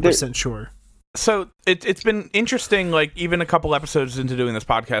 100% sure. So it's been interesting, like even a couple episodes into doing this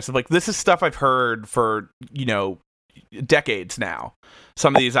podcast, of like, this is stuff I've heard for, decades now.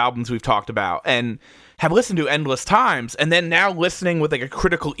 Some of these albums we've talked about and have listened to endless times. And then now listening with like a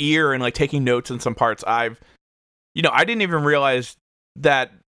critical ear and like taking notes in some parts, I didn't even realize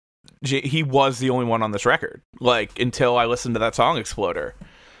that he was the only one on this record, like, until I listened to that Song Exploder.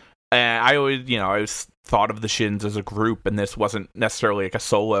 And I always thought of the Shins as a group, and this wasn't necessarily like a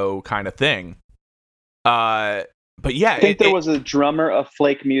solo kind of thing. But yeah, I think there was a drummer of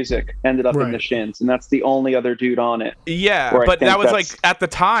Flake Music ended up in the Shins, and that's the only other dude on it. Yeah, but that was like, at the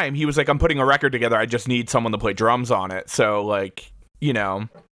time, he was like, I'm putting a record together, I just need someone to play drums on it. So like, I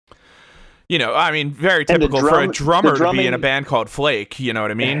mean, very typical for a drummer to be in a band called Flake, you know what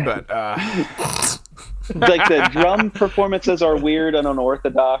I mean? But like the drum performances are weird and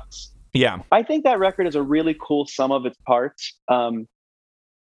unorthodox. Yeah. I think that record is a really cool sum of its parts,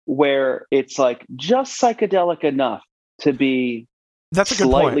 where it's like just psychedelic enough to be that's a good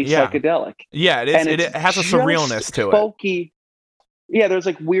slightly point. Yeah. psychedelic. Yeah, it is. And It has a surrealness to it. Folky. Yeah, there's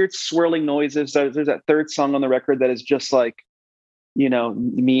like weird swirling noises. There's that third song on the record that is just like,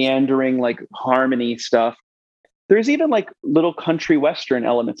 meandering like harmony stuff. There's even like little country western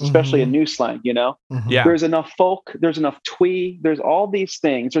elements, especially in new slang, Yeah. There's enough folk, there's enough twee, there's all these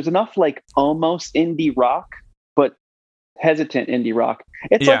things. There's enough like almost indie rock, but hesitant indie rock.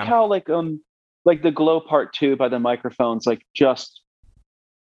 It's like how like the Glow Part 2 by the Microphones like just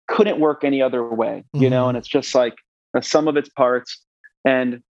couldn't work any other way, and it's just like a sum of its parts.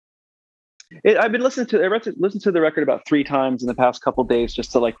 And I've been listening to the record about 3 times in the past couple days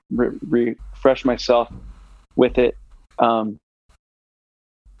just to like refresh myself with it. And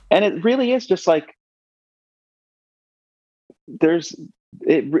it really is just like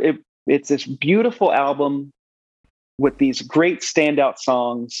it's this beautiful album with these great standout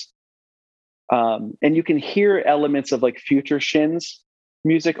songs. And you can hear elements of like future Shins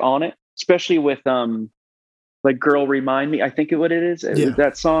music on it, especially with like Girl Remind Me, I think what it is,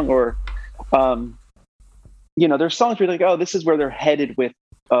 that song, or there's songs where you're like, oh, this is where they're headed with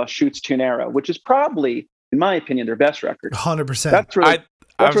Shoots Tune Arrow, which is probably, in my opinion, their best record. 100%. That's really,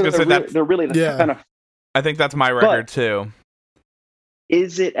 I was going to say they're really kind of. I think that's my record too.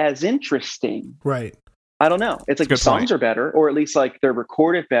 Is it as interesting? Right. I don't know. It's like the songs are better, or at least like they're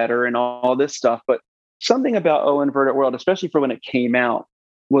recorded better and all this stuff. But something about Oh Inverted World, especially for when it came out,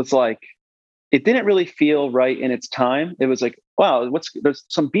 was like, it didn't really feel right in its time. It was like, wow, there's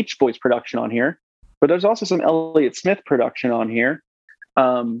some Beach Boys production on here, but there's also some Elliott Smith production on here.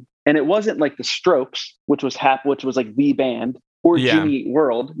 And it wasn't like the Strokes, which was like the band, or Jimmy Eat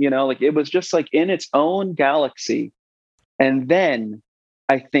World, like it was just like in its own galaxy. And then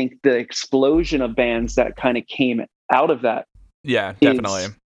I think the explosion of bands that kind of came out of that. Yeah, definitely.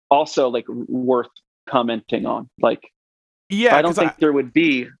 Also like worth commenting on. Like, I don't think there would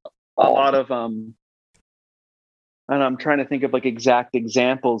be a lot of and I'm trying to think of like exact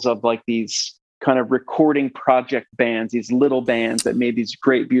examples of like these kind of recording project bands, these little bands that made these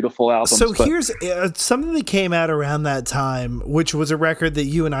great, beautiful albums. So here's something that came out around that time, which was a record that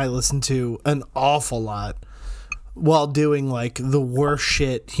you and I listened to an awful lot while doing like the worst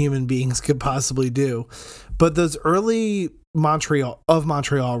shit human beings could possibly do. But those early Montreal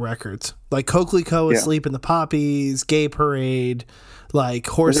records, like Coquelicot, Asleep in the Poppies, Gay Parade, like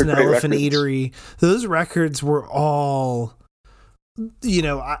Horse and Elephant Eatery, those records were all,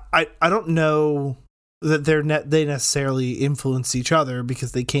 I don't know that they necessarily influenced each other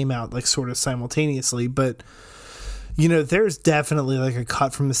because they came out like sort of simultaneously, but there's definitely like a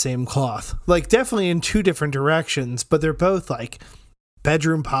cut from the same cloth, like definitely in 2 different directions, but they're both like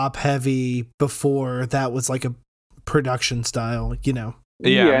bedroom pop heavy before that was like a production style,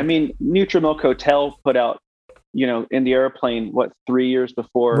 Yeah, I mean, Neutral Milk Hotel put out, In the Airplane, 3 years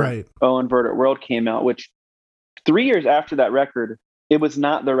before Oh Inverted World came out, which 3 years after that record, it was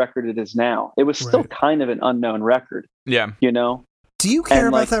not the record it is now. It was still kind of an unknown record. Yeah. Do you care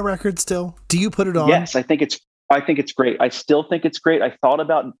about that record still? Do you put it on? Yes, I think it's great. I still think it's great. I thought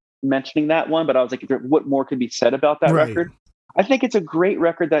about mentioning that one, but I was like, what more could be said about that record? I think it's a great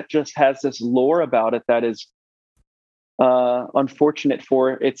record that just has this lore about it that is unfortunate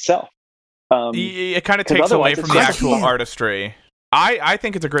for itself. It kind of takes away from the actual artistry. I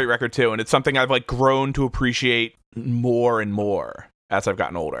think it's a great record too, and it's something I've like grown to appreciate more and more as I've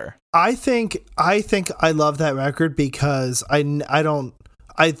gotten older. I think I love that record because I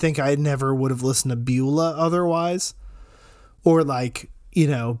think I never would have listened to Beulah otherwise, or like,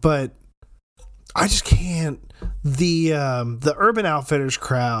 but I just can't. The Urban Outfitters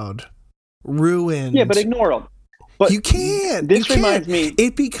crowd ruined. Yeah, but ignore them. But you can't. This reminds me.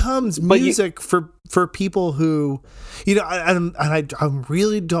 It becomes music for people who, I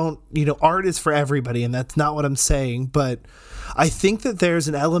really don't. Art is for everybody, and that's not what I'm saying. But I think that there's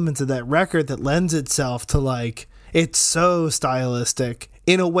an element of that record that lends itself to like it's so stylistic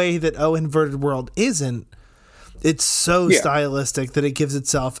in a way that Oh Inverted World isn't. It's so stylistic that it gives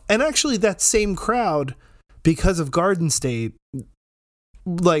itself, and actually that same crowd, because of Garden State,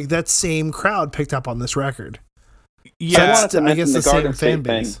 like that same crowd picked up on this record. Yeah, so I guess the same fan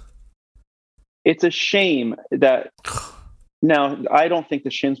base. It's a shame that now I don't think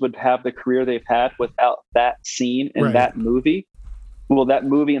the Shins would have the career they've had without that scene and that movie. Well, that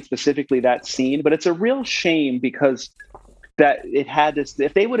movie and specifically that scene, but it's a real shame because that it had this.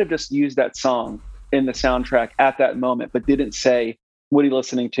 If they would have just used that song in the soundtrack at that moment, but didn't say, "What are you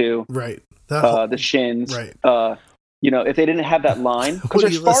listening to?" Right. the Shins. Right. If they didn't have that line, because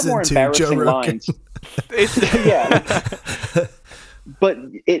there's far more embarrassing lines. Yeah. But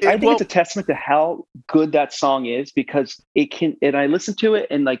I think it's a testament to how good that song is, because it can, and I listen to it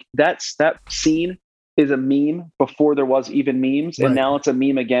and like that scene is a meme before there was even memes. And now it's a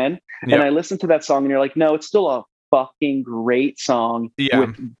meme again. Yep. And I listen to that song and you're like, no, it's still a fucking great song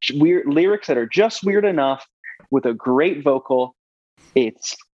with weird lyrics that are just weird enough with a great vocal.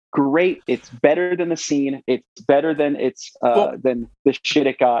 It's great. It's better than the scene. It's better than than the shit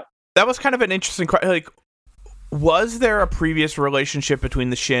it got. That was kind of an interesting question. Like, was there a previous relationship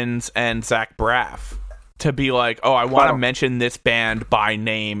between the Shins and Zach Braff to be like, oh, I want to mention this band by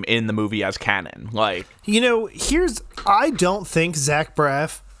name in the movie as canon? Like, I don't think Zach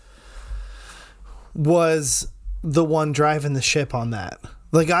Braff was the one driving the ship on that.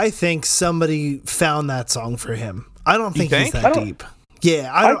 Like, I think somebody found that song for him. I don't think he's that deep.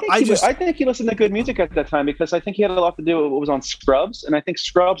 Yeah, I think he listened to good music at that time, because I think he had a lot to do with what was on Scrubs, and I think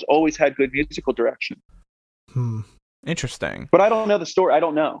Scrubs always had good musical direction. Interesting. But I don't know the story. I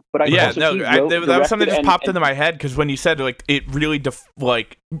don't know. But that was something that just popped into my head, because when you said like it really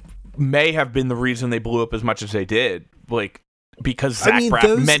may have been the reason they blew up as much as they did, like because Zach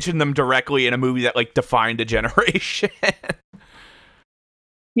Braff mentioned them directly in a movie that like defined a generation.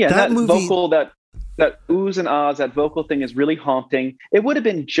 Yeah, that movie, vocal, that oohs and ahs, that vocal thing is really haunting. It would have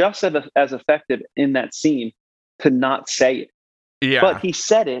been just as effective in that scene to not say it. Yeah. But he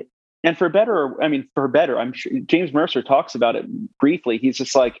said it. And for better, I'm sure James Mercer talks about it briefly. He's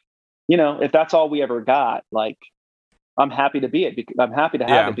just like, if that's all we ever got, like, I'm happy to be it. I'm happy to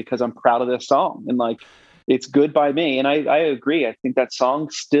have it because I'm proud of this song. And like, it's good by me. And I agree. I think that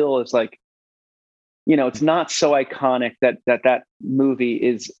song still is like, it's not so iconic that movie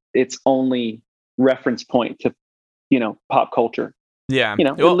is its only reference point to, pop culture. Yeah.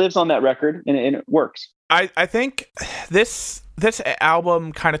 It lives on that record and it works. I think this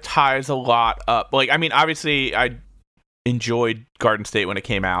album kind of ties a lot up. Like, I mean, obviously I enjoyed Garden State when it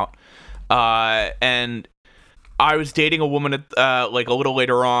came out. And I was dating a woman like a little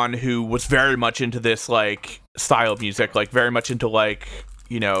later on who was very much into this like style of music, like very much into like,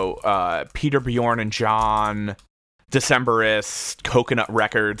 Peter, Bjorn and John, Decemberist, Coconut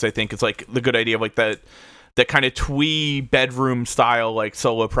Records. I think it's like the good idea of like that kind of twee bedroom style, like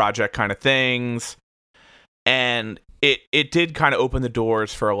solo project kind of things. And it did kind of open the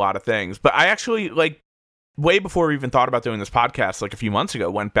doors for a lot of things. But I actually, like, way before we even thought about doing this podcast, like a few months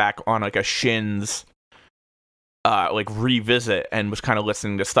ago, went back on like a Shins like revisit and was kind of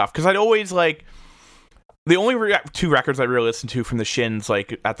listening to stuff, because I'd always like the only two records I really listened to from the Shins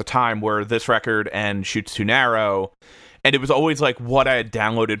like at the time were this record and Shoots Too Narrow, and it was always like what I had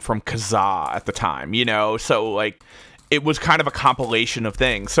downloaded from Kazaa at the time, so like it was kind of a compilation of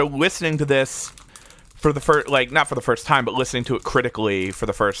things. So listening to this for the first, like, not for the first time, but listening to it critically for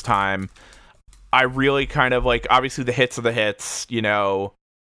the first time, I really kind of like, obviously the hits are the hits,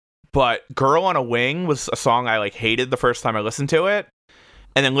 but Girl on a Wing was a song I like hated the first time I listened to it.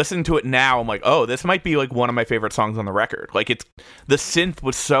 And then listening to it now, I'm like, oh, this might be like one of my favorite songs on the record. Like, the synth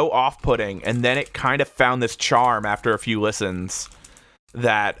was so off-putting, and then it kind of found this charm after a few listens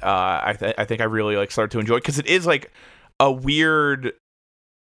that I think I really like started to enjoy, because it is like a weird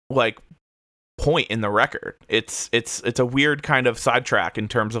like point in the record. It's a weird kind of sidetrack in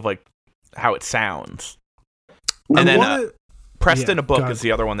terms of like how it sounds. And then Preston a Book is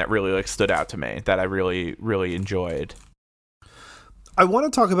the other one that really like stood out to me, that I really, really enjoyed. I want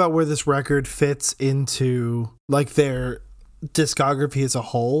to talk about where this record fits into like their discography as a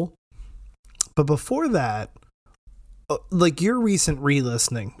whole. But before that, like your recent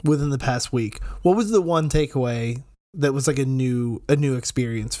re-listening within the past week, what was the one takeaway that was like a new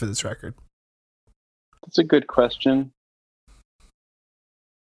experience for this record? That's a good question.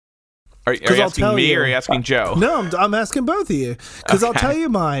 Are you asking me or are you asking Joe? No, I'm asking both of you. Because I'll tell you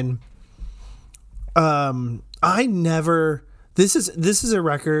mine. This is a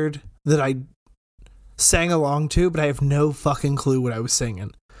record that I sang along to, but I have no fucking clue what I was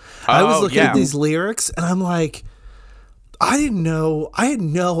singing. I was looking at these lyrics and I'm like, I had no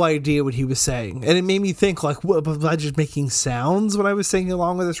idea what he was saying, and it made me think like, what, was I just making sounds when I was singing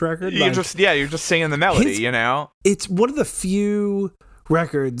along with this record? You're just singing the melody, It's one of the few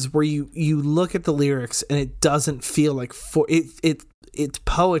records where you look at the lyrics and it doesn't feel like it's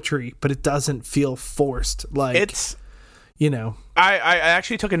poetry, but it doesn't feel forced. Like it's, I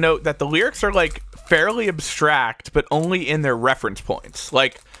actually took a note that the lyrics are like fairly abstract, but only in their reference points.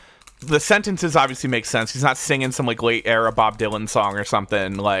 Like, the sentences obviously make sense. He's not singing some like late era Bob Dylan song or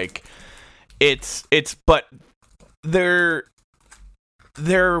something. Like, but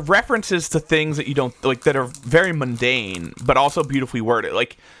they're references to things that you don't like, that are very mundane, but also beautifully worded.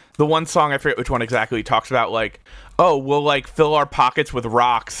 Like the one song, I forget which one exactly, talks about like, oh, we'll like fill our pockets with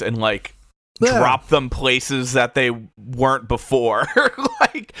rocks and like drop them places that they weren't before.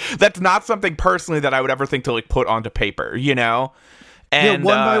 Like that's not something personally that I would ever think to like put onto paper, you know? And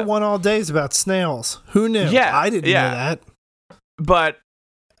One by One All Day is about snails. Who knew? Yeah, I didn't know that. But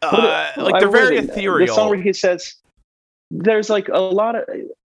like they're very ethereal. The song where he says, there's like a lot of,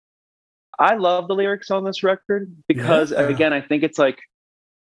 I love the lyrics on this record because again, I think it's like,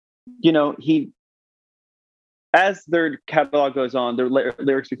 you know, as their catalog goes on, their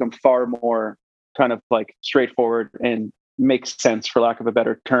lyrics become far more kind of like straightforward and makes sense, for lack of a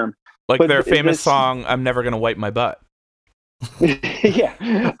better term. Like their famous song, I'm Never Gonna Wipe My Butt.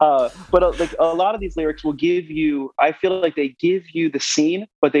 Yeah. But like a lot of these lyrics will give you, I feel like they give you the scene,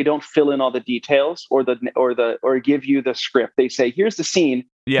 but they don't fill in all the details or give you the script. They say, here's the scene.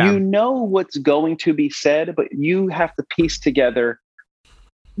 Yeah. You know what's going to be said, but you have to piece together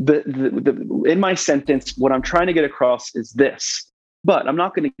the in my sentence, what I'm trying to get across is this, but I'm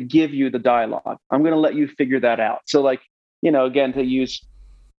not going to give you the dialogue. I'm going to let you figure that out. So like, you know, again, to use,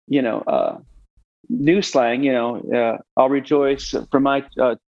 you know, new slang, you know, I'll rejoice from my,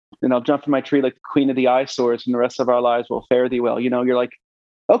 and I'll jump from my tree like the queen of the eyesores, and the rest of our lives will fare thee well. You know, you're like,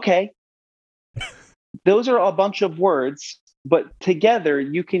 okay, those are a bunch of words, but together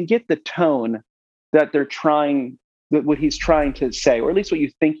you can get the tone that they're trying, what he's trying to say, or at least what you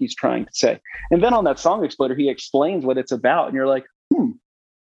think he's trying to say. And then on that Song Exploder, he explains what it's about, and you're like,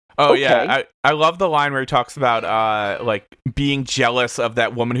 Oh okay. Yeah, I love the line where he talks about like being jealous of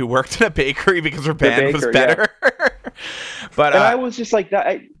that woman who worked in a bakery because her band was better. Yeah. But and I was just like that.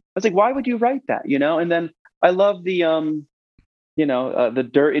 I was like, why would you write that? You know. And then I love the you know, the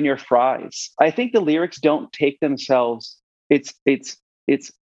dirt in your fries. I think the lyrics don't take themselves. It's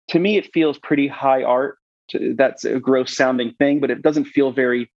to me, it feels pretty high art. That's a gross sounding thing, but it doesn't feel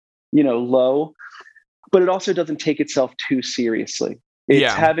very, you know, low. But it also doesn't take itself too seriously.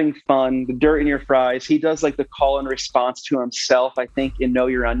 It's having fun. The dirt in your fries. He does like the call and response to himself, I think, in Know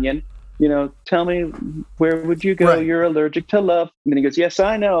Your Onion. You know, tell me, where would you go? Right. You're allergic to love. And then he goes, yes,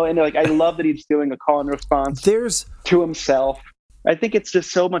 I know. And like, I love that he's doing a call and response to himself. I think it's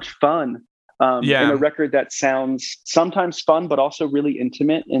just so much fun. In a record that sounds sometimes fun, but also really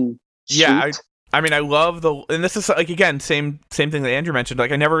intimate and sweet. I mean, I love and this is like, again, same thing that Andrew mentioned.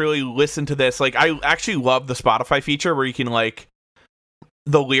 Like, I never really listened to this. Like, I actually love the Spotify feature where you can like,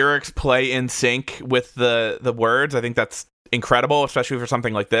 the lyrics play in sync with the words. I think that's incredible, especially for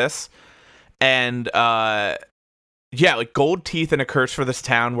something like this. And like gold teeth and a curse for this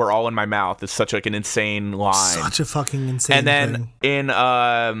town were all in my mouth is such like an insane line. Such a fucking insane And then thing.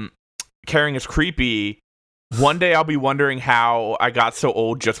 In Caring is Creepy, one day I'll be wondering how I got so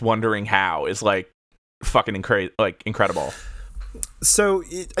old just wondering how is like fucking incredible. So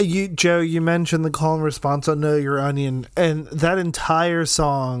Joe, you mentioned the call and response on Know Your Onion, and that entire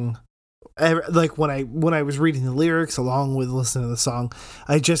song, like when I was reading the lyrics along with listening to the song,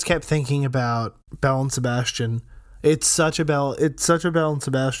 I just kept thinking about Belle and Sebastian. It's such a Belle and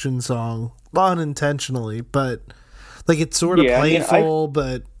Sebastian song, unintentionally, but like it's sort of playful,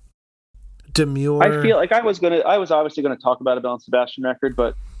 but demure. I feel like I was obviously gonna talk about a Belle and Sebastian record,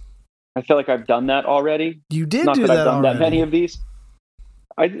 but I feel like I've done that already. You did Not do that that I've done already. that many of these.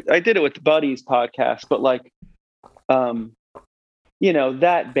 I did it with Buddy's podcast, but like, you know,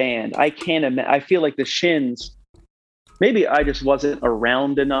 that band, I can't imagine. I feel like the Shins, maybe I just wasn't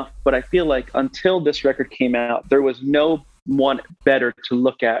around enough, but I feel like until this record came out, there was no one better to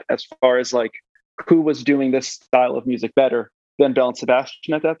look at as far as like who was doing this style of music better than Belle and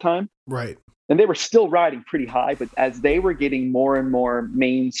Sebastian at that time. Right. And they were still riding pretty high, but as they were getting more and more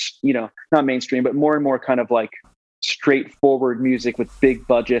not mainstream, but more and more kind of like straightforward music with big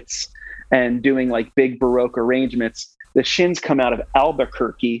budgets and doing like big Baroque arrangements, the Shins come out of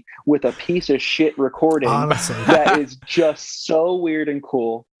Albuquerque with a piece of shit recording that is just so weird and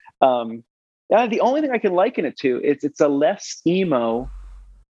cool. The only thing I can liken it to is it's a less emo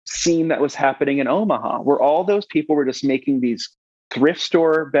scene that was happening in Omaha, where all those people were just making these thrift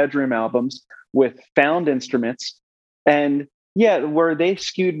store bedroom albums with found instruments, and where they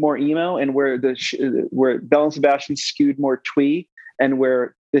skewed more emo, and where Belle and Sebastian skewed more twee, and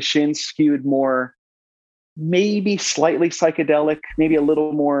where the Shins skewed more maybe slightly psychedelic, maybe a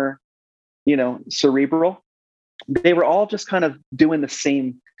little more, you know, cerebral. They were all just kind of doing the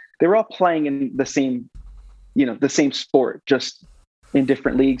same. They were all playing in the same, you know, the same sport, just in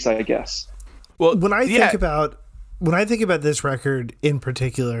different leagues, I guess. Well, when I think about this record in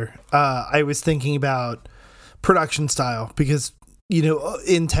particular, I was thinking about production style, because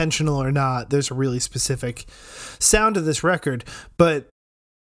intentional or not, there's a really specific sound to this record. But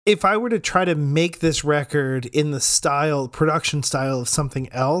if I were to try to make this record in the production style of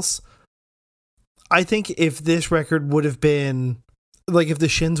something else, I think if this record would have been, like, if the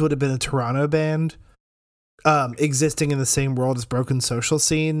Shins would have been a Toronto band, existing in the same world as Broken Social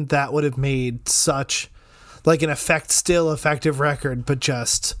Scene, that would have made such, like, still effective record, but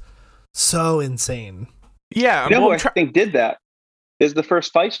just so insane. Yeah. Who I think did that is the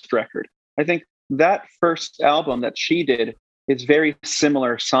first Feist record. I think that first album that she did is very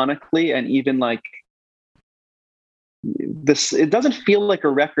similar sonically, and even like this, it doesn't feel like a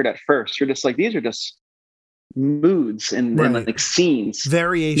record at first. You're just like, these are just moods and like scenes,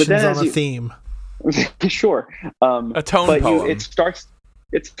 variations on a theme. Sure. A tone poem. It starts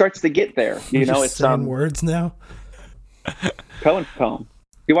to get there. It's words now. Poem.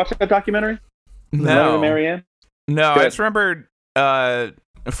 You watch that documentary? No. Marianne? No, I just remembered a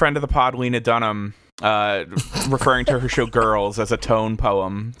friend of the pod, Lena Dunham, referring to her show Girls as a tone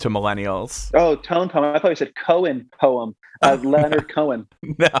poem to millennials. Oh, tone poem. I thought you said Cohen poem. Leonard Cohen.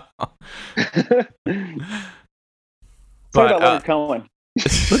 No. Talk about Leonard Cohen.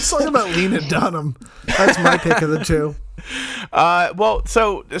 Let's talk about Lena Dunham. That's my pick of the two. Well,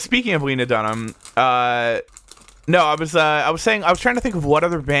 so speaking of Lena Dunham, no, I was saying, I was trying to think of what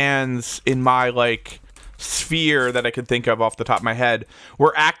other bands in my like sphere that I could think of off the top of my head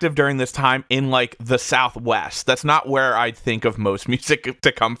were active during this time in like the Southwest. That's not where I'd think of most music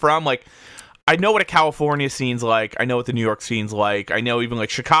to come from. Like, I know what a California scene's like. I know what the New York scene's like. I know even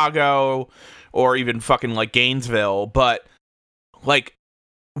like Chicago or even fucking like Gainesville. But like,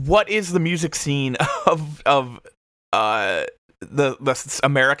 what is the music scene of the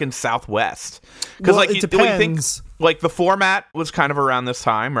American Southwest? Because like, it depends. Think like the Format was kind of around this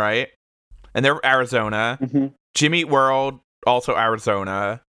time, right? And they're Arizona. Mm-hmm. Jimmy Eat World, also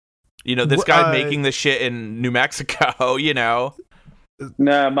Arizona. This guy making this shit in New Mexico.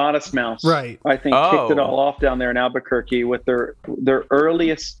 No, Modest Mouse. Right. I think kicked it all off down there in Albuquerque with their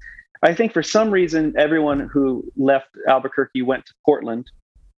earliest. I think for some reason everyone who left Albuquerque went to Portland,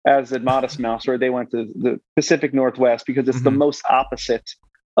 as did Modest Mouse, or they went to the Pacific Northwest because it's the most opposite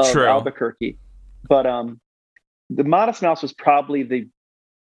of Albuquerque. But the Modest Mouse was probably the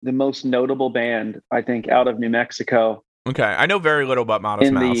most notable band, I think, out of New Mexico. Okay, I know very little about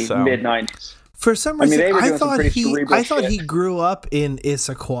Modest Mouse. In the mid '90s. For some reason, I thought he grew up in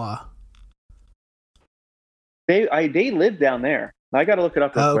Issaquah. They lived down there. I got to look it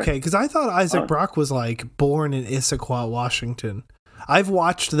up. Okay, because I thought Isaac Brock was like born in Issaquah, Washington. I've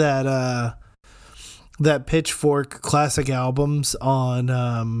watched that Pitchfork classic albums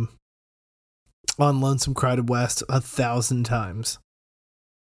on Lonesome Crowded West 1,000 times.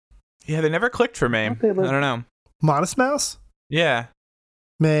 Yeah, they never clicked for me. I don't know. Modest Mouse? Yeah.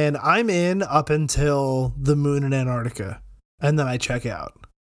 Man, I'm in up until The Moon in Antarctica, and then I check out.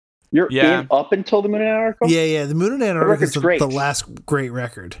 You're in up until The Moon in Antarctica? Yeah. The Moon in Antarctica is the last great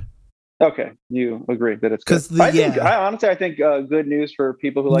record. Okay, you agree that it's good. I think good news for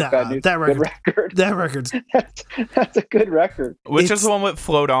people who like bad news. That record's that's a good record. Which is the one with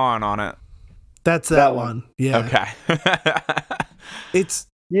Float On it? That's that one. Yeah. Okay.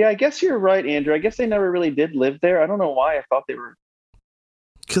 Yeah, I guess you're right, Andrew. I guess they never really did live there. I don't know why. I thought they were.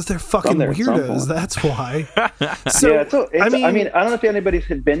 Because they're fucking weirdos. That's why. I mean, I don't know if anybody's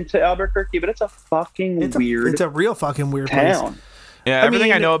had been to Albuquerque, but it's a fucking weird. It's a real fucking weird town. Place. Yeah,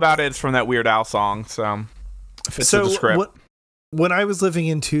 everything I know about it is from that Weird Al song. So, if it's the script. When I was living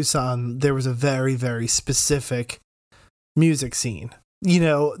in Tucson, there was a very, very specific music scene.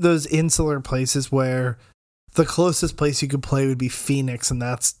 Those insular places where the closest place you could play would be Phoenix, and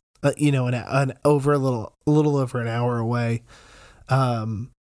that's a little over an hour away. And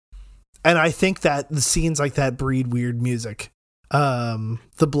I think that the scenes like that breed weird music. The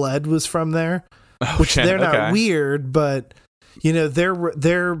Bled was from there, which they're not weird, but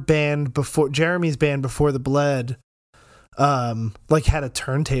their band before Jeremy's band before the Bled, like had a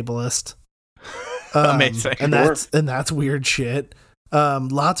turntablist. Amazing, and that's weird shit.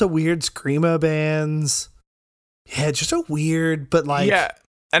 Lots of weird screamo bands. Yeah, just a weird, but like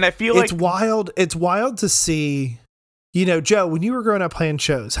and I feel it's wild. It's wild to see. Joe, when you were growing up playing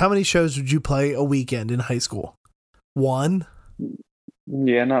shows, how many shows would you play a weekend in high school? One?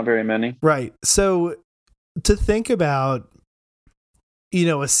 Yeah, not very many. Right. So to think about,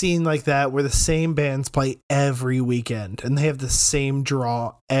 a scene like that where the same bands play every weekend and they have the same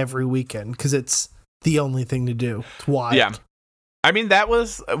draw every weekend because it's the only thing to do. It's wild. Yeah. I mean, that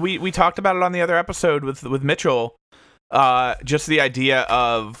was, we talked about it on the other episode with Mitchell. Just the idea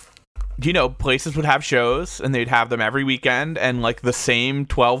of places would have shows and they'd have them every weekend, and like the same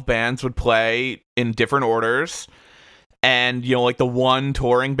 12 bands would play in different orders, and like the one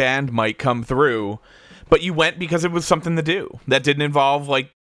touring band might come through, but you went because it was something to do that didn't involve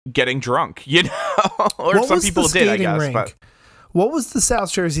like getting drunk, or what some people did, I guess. Rink? But what was the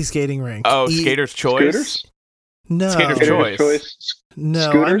South Jersey skating rink? Oh, Skater's Choice. Scooters? No, Skater's Choice. No,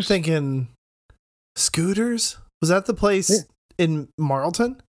 Scooters? I'm thinking Scooters. Was that the place in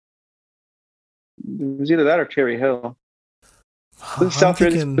Marlton? It was either that or Cherry Hill. Was South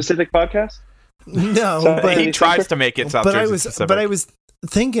Jersey Specific podcast? No, but he tries to make it South Jersey specific. But I was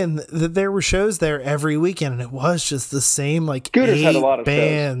thinking that there were shows there every weekend, and it was just the same like Scooters 8 had a lot of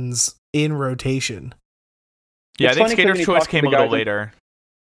bands shows in rotation. Yeah, It's I think funny 'cause when Skater's you Choice talk to came the a little guys later.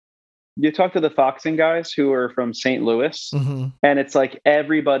 You talk to the Foxing guys who are from St. Louis, Mm-hmm. and it's like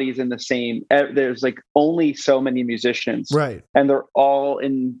everybody's in the same. There's like only so many musicians, Right? and they're all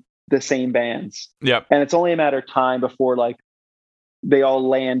in the same bands. Yep. And it's only a matter of time before like they all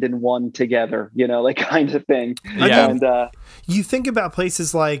land in one together, like kind of thing. Yeah. And You think about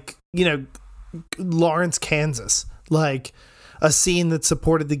places like Lawrence, Kansas, like a scene that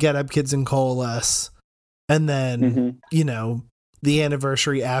supported the Get Up Kids and Coalesce, and then the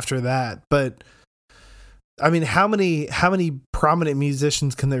anniversary after that. But I mean, how many prominent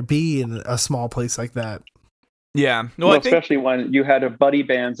musicians can there be in a small place like that? Yeah. Well, especially when you had buddy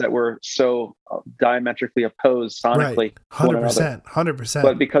bands that were so diametrically opposed sonically. Right. 100%.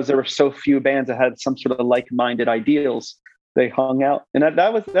 But because there were so few bands that had some sort of like-minded ideals, they hung out. And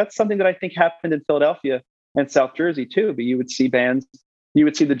that's something that I think happened in Philadelphia and South Jersey too. But you would see bands, you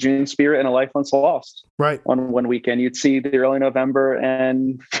would see the June Spirit and A Life Once Lost on one weekend. You'd see the Early November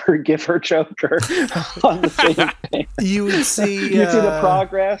and Forgive Her Choker on the same thing. You would see you'd see the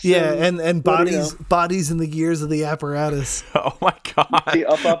Progress. Yeah, and bodies in the gears of the apparatus. Oh my god.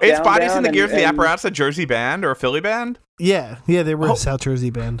 It's Bodies in the Gears of the Apparatus a Jersey band or a Philly band? Yeah, they were a South Jersey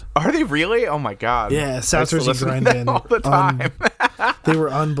band. Are they really? Oh my god. Yeah, South Jersey grind band all the time. They were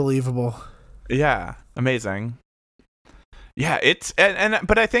unbelievable. Yeah, amazing. Yeah, it's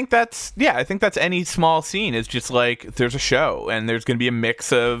but I think that's any small scene is just like there's a show and there's going to be a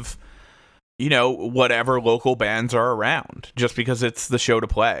mix of whatever local bands are around just because it's the show to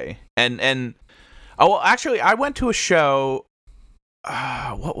play. And actually I went to a show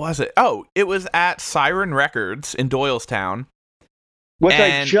what was it? Oh, it was at Siren Records in Doylestown. Which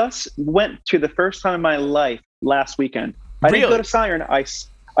I just went to the first time in my life last weekend. I didn't go to Siren.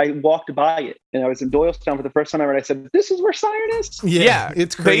 I walked by it, and I was in Doylestown for the first time ever, and I said, "This is where Siren is." Yeah,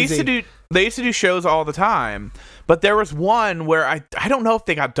 it's crazy. They used to do shows all the time, but there was one where I don't know if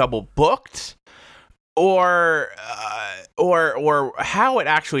they got double booked or how it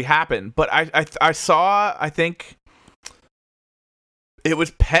actually happened. But I saw, I think it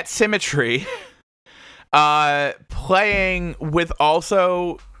was Pet Symmetry playing with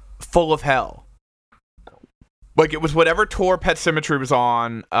also Full of Hell. Like, it was whatever tour Pet Symmetry was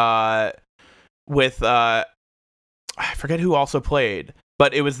on with, I forget who also played,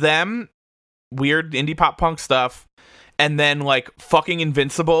 but it was them, weird indie pop punk stuff, and then, like, fucking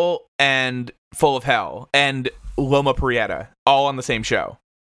Invincible and Full of Hell and Loma Prieta all on the same show.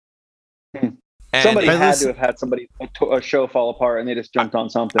 And somebody had to have had a show fall apart and they just jumped on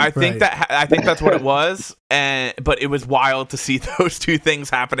something. I think that's what it was, but it was wild to see those two things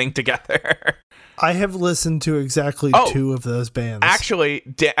happening together. I have listened to exactly 2 of those bands. Actually,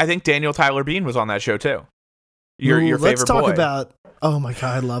 I think Daniel Tyler Bean was on that show too. Your favorite boy. Let's talk about. Oh my god,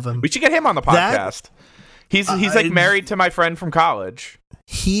 I love him. We should get him on the podcast. He's like married to my friend from college.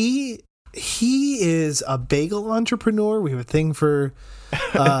 He is a bagel entrepreneur. We have a thing for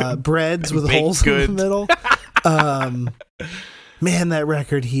breads with holes in the middle. Man, that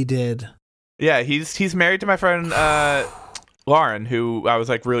record he did. Yeah, he's married to my friend Lauren, who I was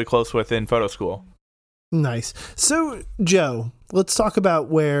like really close with in photo school. Nice. So, Joe, let's talk about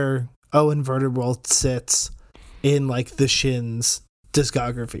where Inverted World sits in like the Shins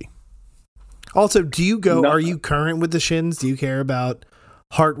discography. Also, do you go? Are you current with the Shins? Do you care about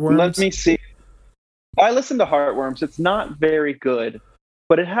Heartworms? Let me see. I listened to Heartworms. It's not very good,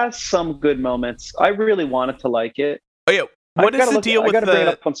 but it has some good moments. I really wanted to like it. Oh yeah. What is the deal with I gotta bring it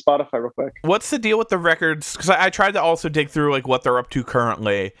up on Spotify real quick. What's the deal with the records? Because I tried to also dig through like what they're up to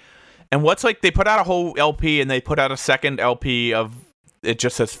currently, and what's like they put out a whole LP and they put out a second LP of it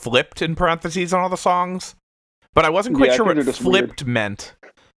just says flipped in parentheses on all the songs, but I wasn't quite sure what flipped meant.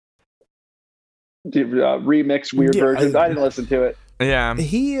 Remix weird versions. I didn't listen to it. Yeah,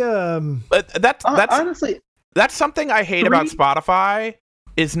 that's honestly that's something I hate about Spotify.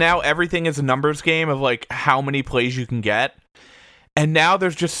 Is now everything is a numbers game of like how many plays you can get. And now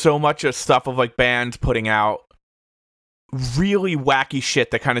there's just so much of stuff of like bands putting out really wacky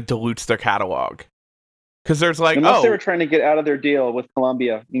shit that kind of dilutes their catalog. Because there's like, unless they were trying to get out of their deal with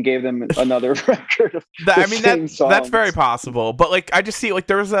Columbia and gave them another record of that's very possible. But like, I just see like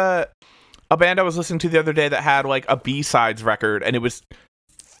there was a band I was listening to the other day that had like a B-sides record, and it was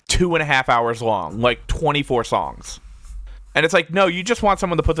 2.5 hours long, like 24 songs. And it's like, no, you just want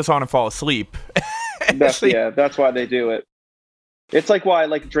someone to put this on and fall asleep. That's why they do it. It's like why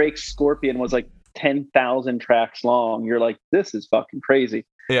like Drake's Scorpion was like 10,000 tracks long. You're like, this is fucking crazy.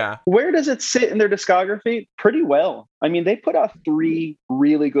 Yeah. Where does it sit in their discography? Pretty well. I mean, they put out 3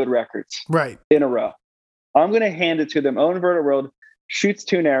 really good records in a row. I'm going to hand it to them. Own Inverted World, Shoots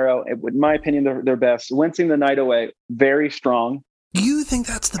Too Narrow. In my opinion, they're best. Wincing the Night Away, very strong. You think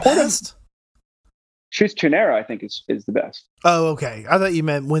that's the best? Shoots Too Narrow, I think, is the best. Oh, okay. I thought you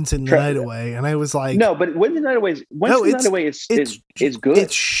meant Wincing the Night Away, and I was like, no, but Wincing the Night Away is good.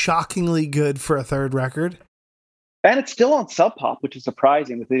 It's shockingly good for a third record. And it's still on Sub Pop, which is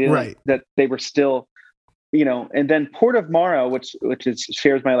surprising that they were still, and then Port of Marro, which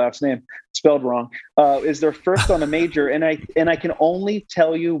shares my last name, spelled wrong, is their first on a major. And I can only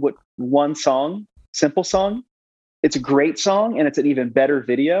tell you what one song, Simple Song. It's a great song and it's an even better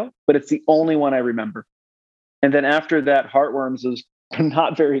video, but it's the only one I remember. And then after that, Heartworms is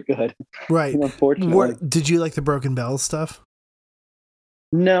not very good. Right. Unfortunately. Did you like the Broken Bells stuff?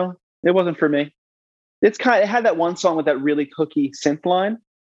 No, it wasn't for me. It had that one song with that really hooky synth line.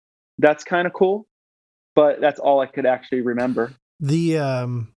 That's kind of cool, but that's all I could actually remember.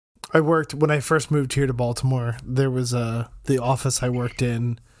 I worked when I first moved here to Baltimore. There was the office I worked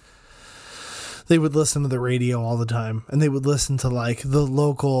in. They would listen to the radio all the time, and they would listen to like the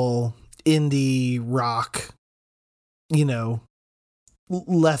local indie rock,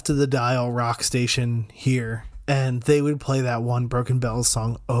 left of the dial rock station here. And they would play that one Broken Bells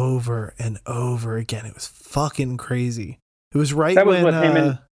song over and over again. It was fucking crazy. It was right that was when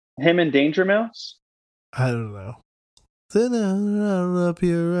with him and Danger Mouse. I don't know. Up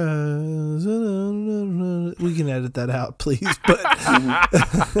your eyes. We can edit that out, please. But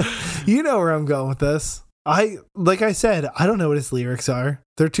you know where I'm going with this. Like I said, I don't know what his lyrics are.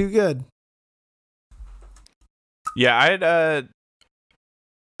 They're too good. Yeah,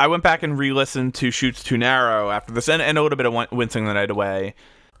 I went back and re-listened to Shoots Too Narrow after this, and a little bit of Wincing the Night Away.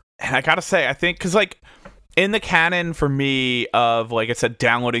 And I gotta say, I think, because, like, in the canon for me of, like I said,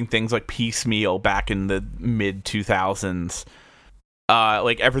 downloading things like piecemeal back in the mid-2000s,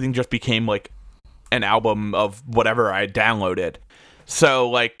 like, everything just became, like, an album of whatever I downloaded. So,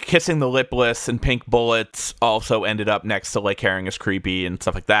 like, Kissing the Lipless and Pink Bullets also ended up next to, like, Caring is Creepy and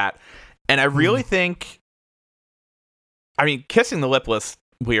stuff like that. And I really think... I mean, Kissing the Lipless...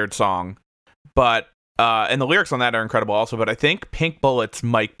 weird song, but and the lyrics on that are incredible also, but I think Pink Bullets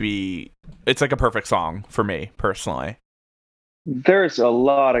it's like a perfect song for me personally. There's a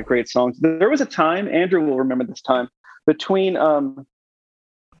lot of great songs. There was a time, Andrew will remember this time, between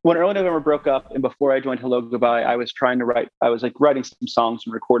when Early November broke up and before I joined Hello Goodbye, I was writing some songs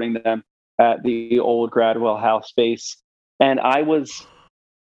and recording them at the old Gradwell house space, and I was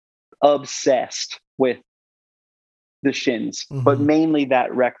obsessed with the Shins, but mainly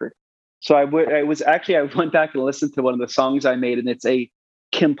that record. So I went back and listened to one of the songs I made, and it's a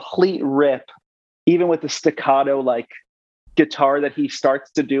complete rip, even with the staccato like guitar that he starts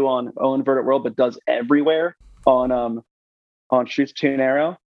to do on Own Inverted World, but does everywhere on Shoots Too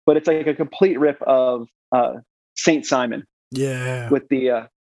Narrow. But it's like a complete rip of Saint Simon. Yeah. With the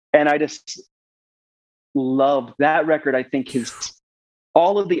and I just love that record. I think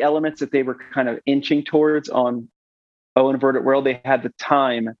all of the elements that they were kind of inching towards on Own Inverted World, they had the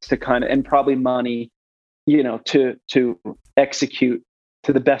time to kind of, and probably money, to execute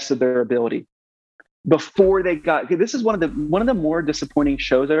to the best of their ability. Before they this is one of the more disappointing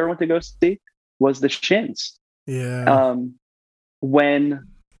shows I ever went to go see was the Shins. Yeah. When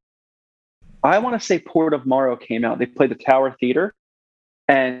I want to say Port of Marro came out, they played the Tower Theater,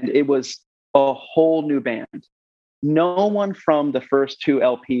 and it was a whole new band. No one from the first 2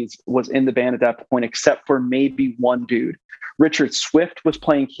 LPs was in the band at that point, except for maybe one dude. Richard Swift was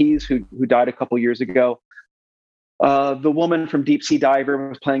playing keys, who died a couple years ago. The woman from Deep Sea Diver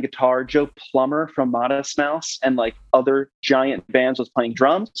was playing guitar. Joe Plummer from Modest Mouse and like other giant bands was playing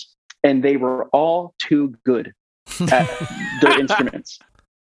drums, and they were all too good at their instruments.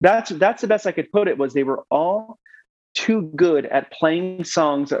 That's the best I could put it. Was they were all too good at playing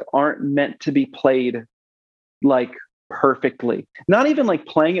songs that aren't meant to be played like perfectly. Not even like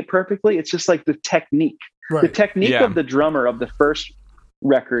playing it perfectly. It's just like the technique. Right. The technique of the drummer of the first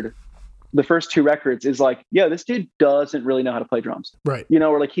record the first two records is like, yeah, this dude doesn't really know how to play drums. Right.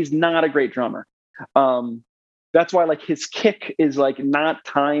 Or like he's not a great drummer. That's why like his kick is like not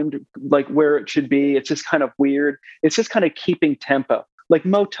timed like where it should be. It's just kind of weird. It's just kind of keeping tempo. Like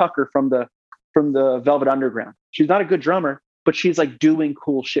Mo Tucker from the Velvet Underground. She's not a good drummer, but she's like doing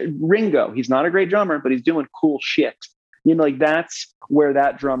cool shit. Ringo, he's not a great drummer, but he's doing cool shit. Like that's where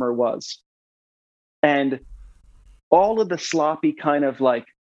that drummer was. And all of the sloppy kind of like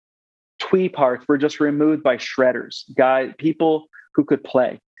twee parts were just removed by shredders, people who could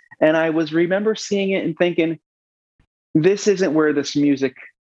play. And I remember seeing it and thinking, this isn't where this music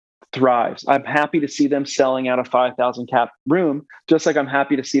thrives. I'm happy to see them selling out a 5,000 cap room, just like I'm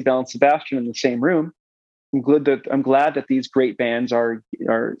happy to see Belle and Sebastian in the same room. I'm glad that these great bands are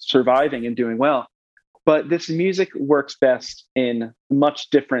surviving and doing well. But this music works best in much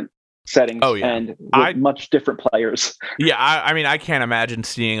different settings and with much different players. Yeah, I mean, I can't imagine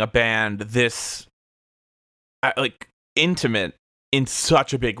seeing a band this like intimate in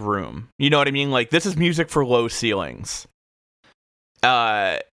such a big room. You know what I mean? Like, this is music for low ceilings.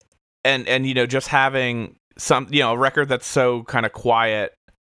 And just having some, a record that's so kind of quiet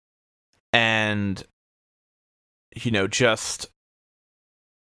and, just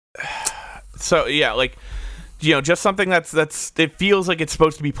so, yeah, like, just something that's it feels like it's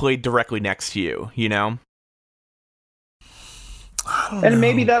supposed to be played directly next to you, And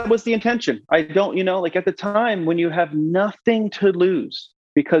maybe that was the intention. I don't, like at the time when you have nothing to lose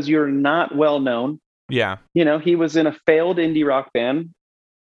because you're not well known. Yeah. He was in a failed indie rock band.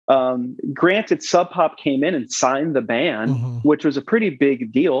 Granted, Sub Pop came in and signed the band, which was a pretty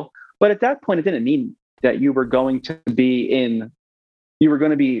big deal. But at that point, it didn't mean that you were going to be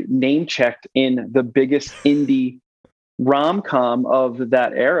name checked in the biggest indie rom-com of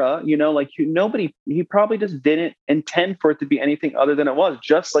that era. He probably just didn't intend for it to be anything other than it was.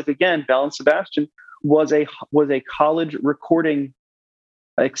 Just like, again, Belle and Sebastian was a college recording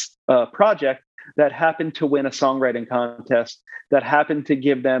project that happened to win a songwriting contest that happened to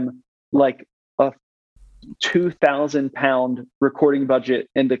give them like a 2,000 pound recording budget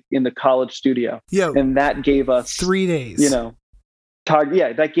in the college studio. Yeah, and that gave us 3 days.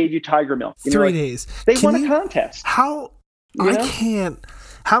 That gave you Tiger Milk. 3 days. They won a contest. How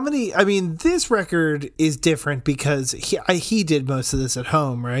many? I mean, this record is different because he did most of this at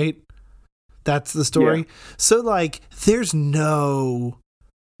home, right? That's the story. Yeah. So like, there's no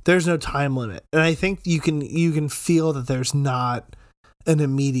time limit, and I think you can feel that there's not an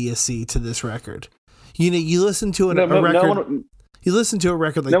immediacy to this record. You listen to a record. You listen to a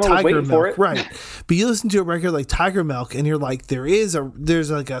record like Tiger Milk, right? But you listen to a record like Tiger Milk, and you're like, there's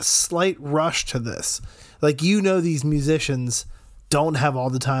like a slight rush to this. Like, these musicians don't have all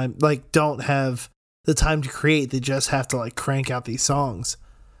the time, like don't have the time to create. They just have to like crank out these songs.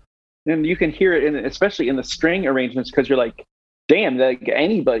 And you can hear it, especially in the string arrangements, because you're like, damn, like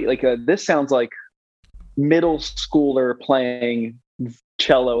anybody, like this sounds like middle schooler playing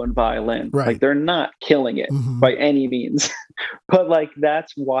cello and violin. Right. Like they're not killing it by any means, but like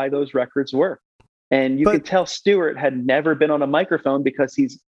that's why those records work. And you could tell Stewart had never been on a microphone because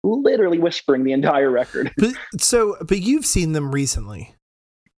he's literally whispering the entire record. But you've seen them recently.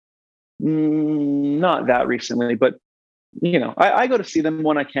 Not that recently, but I go to see them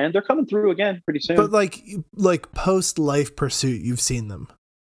when I can. They're coming through again pretty soon. But like post Life Pursuit, you've seen them.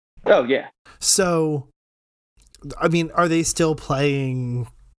 Oh yeah. So, I mean, are they still playing?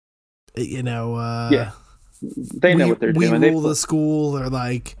 Yeah, they know what they're doing. We Rule the School, or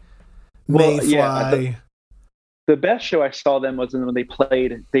like Mayfly. Yeah, the best show I saw them was when they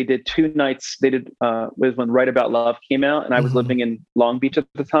did 2 nights. They did was when Right About Love came out, and I was living in Long Beach at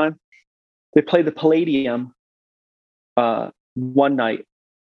the time. They played the Palladium one night,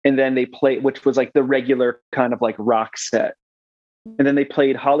 and then they played, which was like the regular kind of like rock set, and then they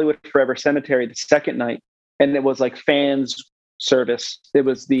played Hollywood Forever Cemetery the second night, and it was like fans service. It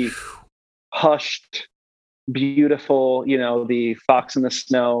was the hushed, beautiful, the Fox in the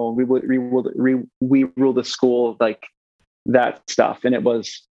Snow, we rule the school, like that stuff, and it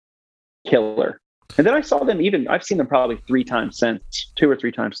was killer. And then I saw them I've seen them probably 2 or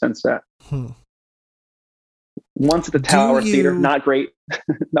 3 times since that. Once at the Tower Theater, not great.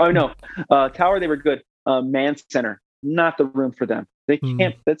 No, Tower, they were good. Mann Center, not the room for them. They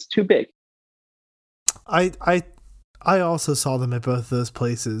can't. That's too big. I also saw them at both those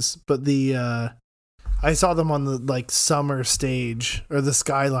places, but I saw them on the like summer stage or the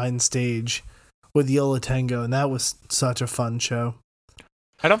Skyline stage with Yola Tango, and that was such a fun show.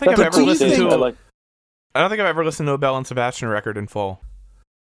 I don't think I've ever listened to a Belle and Sebastian record in full.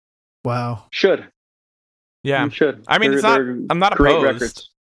 Wow. Should. Yeah. You should. I mean, I'm not great opposed. Records.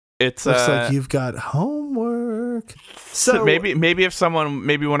 It's looks like you've got homework. So maybe if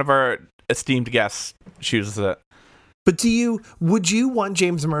one of our esteemed guests chooses it. But would you want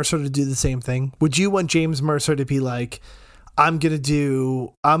James Mercer to do the same thing? Would you want James Mercer to be like, I'm gonna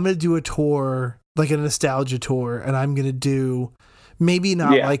do a tour, like a nostalgia tour, and I'm gonna do maybe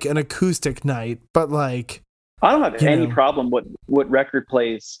not like an acoustic night, but like, I don't have any problem what record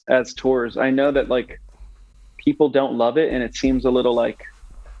plays as tours. I know that like people don't love it and it seems a little like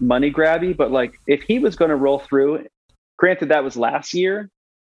money grabby, but like if he was going to roll through, granted that was last year,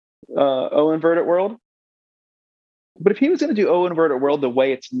 O Inverted World, but if he was going to do O Inverted World the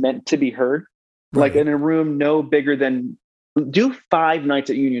way it's meant to be heard, like in a room no bigger than, do 5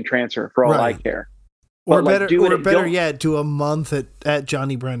 nights at Union Transfer for all I care. Or better yet, do a month at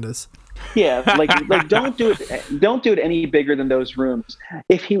Johnny Brenda's. Yeah, like don't do it any bigger than those rooms.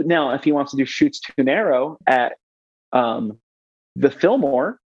 If he wants to do Shoots Too Narrow at the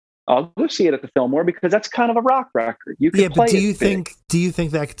Fillmore, I'll go see it at the Fillmore because that's kind of a rock record. You can play. But do you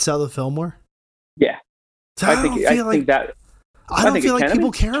think that could sell the Fillmore? Yeah, I don't feel like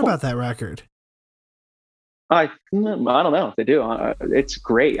people care about that record. I don't know if they do. It's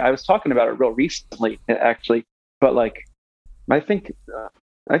great. I was talking about it real recently, actually, but like, I think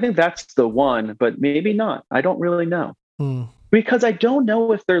that's the one, but maybe not. I don't really know because I don't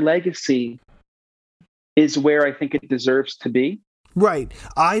know if their legacy is where I think it deserves to be. Right.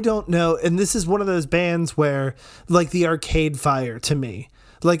 I don't know. And this is one of those bands where like the Arcade Fire to me,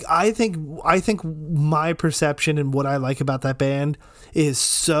 like, I think my perception and what I like about that band is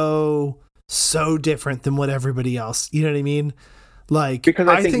so different than what everybody else, you know what I mean? Like, because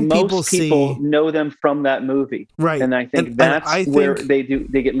I think most people know them from that movie. Right. And I think that's where they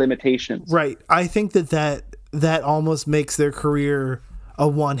get limitations. Right. I think that almost makes their career a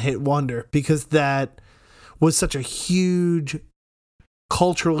one-hit wonder because that was such a huge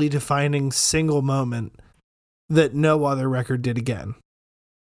culturally defining single moment that no other record did again.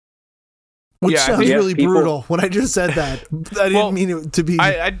 Which sounds really brutal when I just said that. I didn't mean it to be.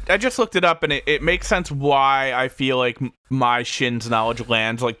 I just looked it up and it makes sense why I feel like my Shins knowledge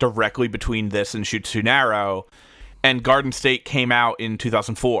lands like directly between this and Shoots Too Narrow, and Garden State came out in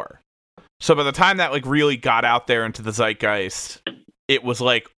 2004. So by the time that like really got out there into the zeitgeist, it was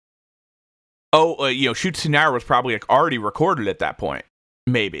like, Shoots Too Narrow was probably like already recorded at that point.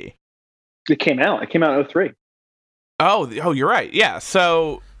 Maybe. It came out in 2003. Oh, you're right. Yeah.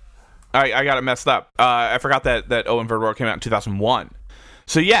 So I got it messed up. I forgot that O Inverted World came out in 2001.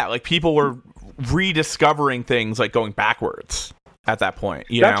 So yeah, like people were rediscovering things like going backwards at that point.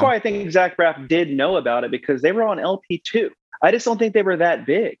 That's why I think Zach Braff did know about it because they were on LP too. I just don't think they were that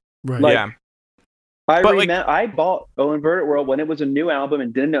big. Right. Like, yeah. I bought O Inverted World when it was a new album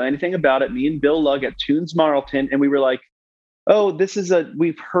and didn't know anything about it. Me and Bill Lugg at Tunes Marlton, and we were like, oh,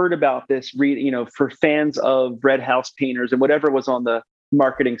 we've heard about this, for fans of Red House Painters and whatever was on the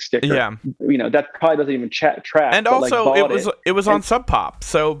marketing sticker. Yeah. That probably doesn't even track. And also it was on Sub Pop.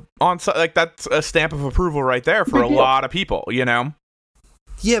 So that's a stamp of approval right there for a lot of people,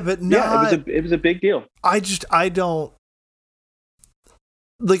 Yeah, but it was a big deal. I don't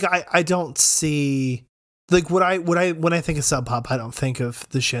like I don't see like when I think of Sub Pop, I don't think of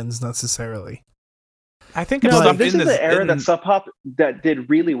the Shins necessarily. I think this is the era that Sub Pop that did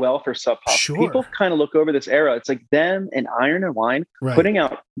really well for Sub Pop. Sure. People kind of look over this era. It's like them and Iron and Wine putting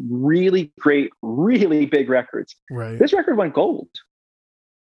out really great, really big records. Right. This record went gold.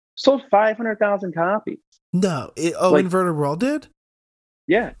 Sold 500,000 copies. No, Inverted World did?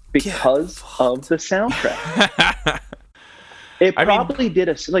 Yeah, because of the soundtrack. It probably did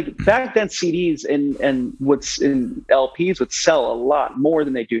back then CDs and what's in LPs would sell a lot more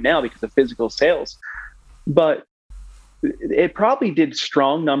than they do now because of physical sales. But it probably did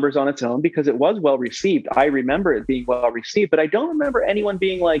strong numbers on its own because it was well received. I remember it being well received, but I don't remember anyone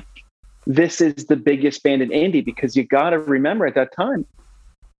being like, this is the biggest band in indie, because you got to remember at that time,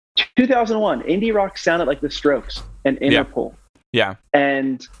 2001, indie rock sounded like the Strokes and Interpol. Yeah.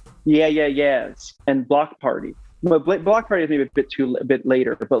 And Yeahs and Block Party. Well, Block Party is maybe a bit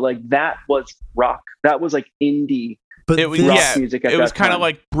later, but like that was rock. That was like indie. But it was music. It was kind of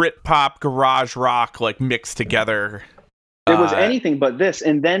like Britpop, garage rock, like mixed together. It was anything but this.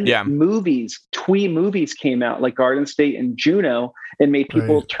 And then twee movies came out, like Garden State and Juno, and made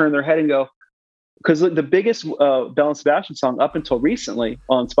people turn their head and go. Because the biggest Belle and Sebastian song up until recently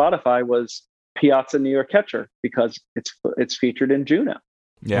on Spotify was Piazza New York Catcher, because it's featured in Juno.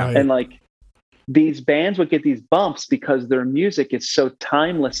 Yeah, and like these bands would get these bumps because their music is so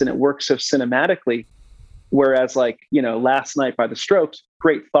timeless and it works so cinematically. Whereas Last Night by the Strokes,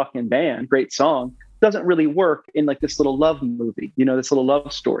 great fucking band, great song, doesn't really work in like this little love movie, this little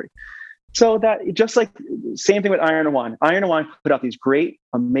love story. So that just like same thing with Iron and Wine. Iron and Wine put out these great,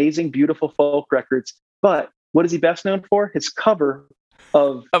 amazing, beautiful folk records. But what is he best known for? His cover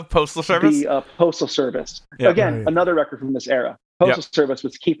of Postal Service. The Postal Service. Yep. Again, Right. Another record from this era. Postal Service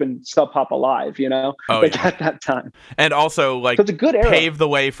was keeping Sub Pop alive, at that time. And also like so it's a good era. Paved the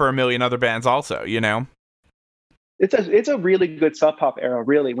way for a million other bands also, It's a really good Sub Pop era,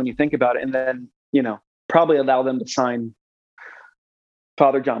 really, when you think about it. And then, probably allow them to sign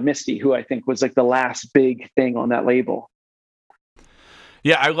Father John Misty, who I think was like the last big thing on that label.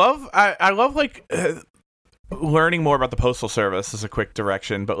 Yeah, I love like learning more about the Postal Service as a quick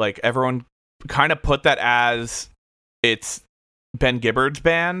direction, but like everyone kind of put that as it's Ben Gibbard's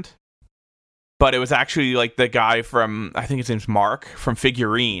band, but it was actually like the guy from, I think his name's Mark, from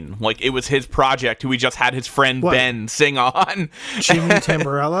Figurine. Like it was his project who he just had his friend Ben sing on. Jimmy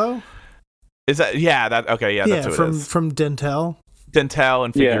Tamborello? Is that okay, yeah, that's who it is. From Dentel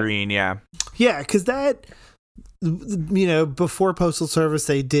and Figurine, yeah. Yeah, because that, before Postal Service,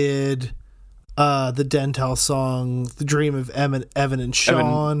 they did the Dentel song, The Dream of Evan and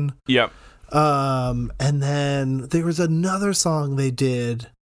Sean. Yep. And then there was another song they did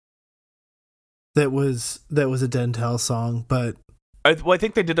that was a Dentel song, but I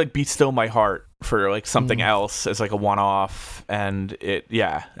think they did like Be Still My Heart for like something else as like a one-off, and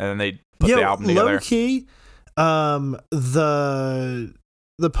then they put the album together. Low key, the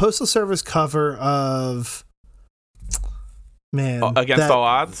Postal Service cover of Against All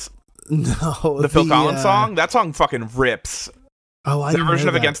Odds. No, the Phil Collins song. That song fucking rips. Oh, I the didn't version know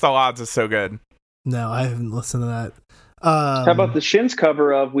of that. Against All Odds is so good. No, I haven't listened to that. How about the Shins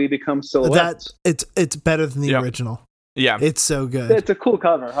cover of We Become Silhouettes? It's better than the original. Yeah, it's so good. It's a cool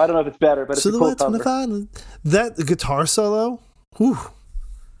cover. I don't know if it's better, but it's a cool cover. That the guitar solo, whew.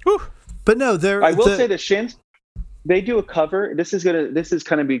 But no, I will say the Shins, they do a cover. This is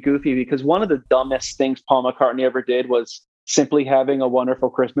kind of be goofy because one of the dumbest things Paul McCartney ever did was Simply Having a Wonderful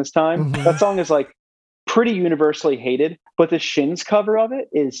Christmas Time. Mm-hmm. That song is like pretty universally hated, but the Shins cover of it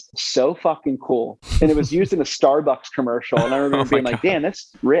is so fucking cool. And it was used in a Starbucks commercial. And I remember being like, damn,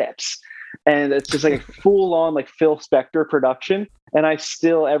 this rips. And it's just like a full on like Phil Spector production. And I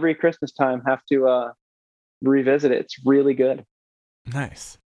still every Christmas time have to revisit it. It's really good.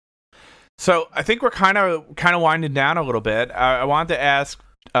 Nice. So I think we're kind of winding down a little bit. I wanted to ask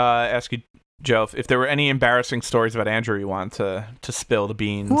you, Joe, if there were any embarrassing stories about Andrew you want to spill the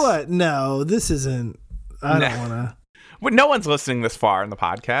beans. What? No, this isn't. I don't want to. Well, no one's listening this far in the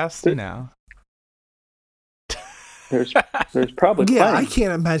podcast, There's probably plenty. I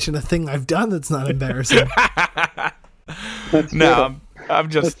can't imagine a thing I've done that's not embarrassing. No,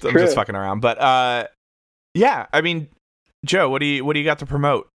 I'm just fucking around. But I mean, Joe, what do you got to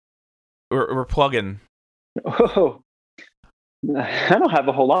promote? We're plugging. Oh, I don't have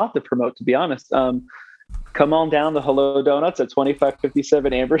a whole lot to promote, to be honest. Come on down to Hello Donuts at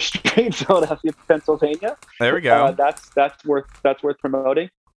 2557 Amber Street, Philadelphia, Pennsylvania. There we go. That's worth promoting.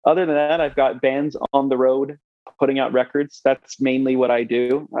 Other than that, I've got bands on the road putting out records. That's mainly what I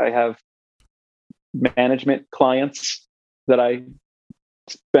do. I have management clients that I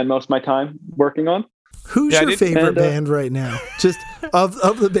spend most of my time working on. Who's your favorite band right now? Just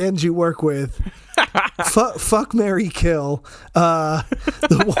of the bands you work with. Fuck, marry, kill.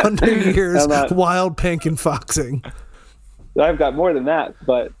 The Wonder Years, Wild Pink, and Foxing. I've got more than that,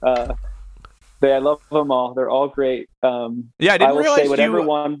 but I love them all. They're all great. I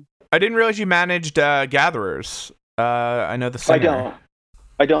didn't realize you managed Gatherers. I know the singer.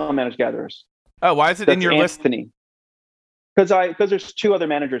 I don't manage Gatherers. Oh, why is it in your list? Anthony. Because there's two other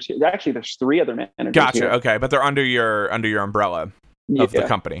managers here. Actually, there's three other managers. Gotcha. Here. Okay, but they're under your umbrella of the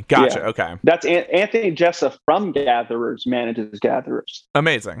company. Gotcha. Yeah. Okay. That's Anthony Jessa from Gatherers manages Gatherers.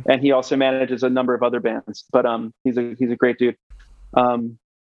 Amazing. And he also manages a number of other bands. But he's a great dude. I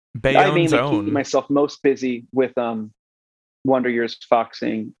mainly keep myself most busy with Wonder Years,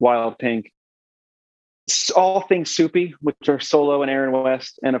 Foxing, Wild Pink, all things Soupy, which are Solo and Aaron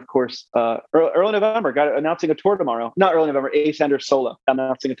West, and of course early November announcing a tour tomorrow. Not early November, Ace Anders Solo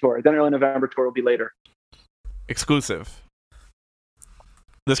announcing a tour. Then early November tour will be later. Exclusive.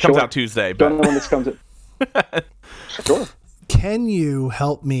 This comes out Tuesday, but don't know when this comes out. Sure. Can you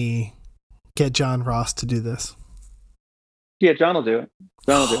help me get John Ross to do this? Yeah, John will do it.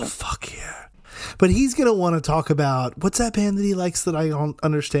 Fuck yeah. But he's gonna want to talk about what's that band that he likes that I don't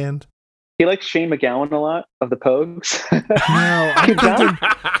understand? He likes Shane MacGowan a lot of the Pogues. No, I'm thinking,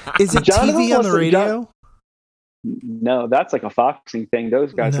 is it TV on the radio? No, that's like a Foxing thing.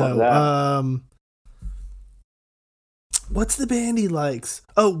 Those guys love that. What's the band he likes?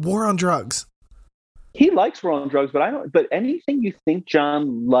 Oh, War on Drugs. he likes War on Drugs, but I don't. But anything you think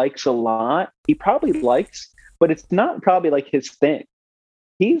John likes a lot, he probably likes, but it's not probably like his thing.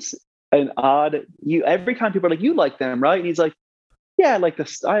 He's an odd. Every time people are like, "You like them, right?" And he's like, "Yeah, I like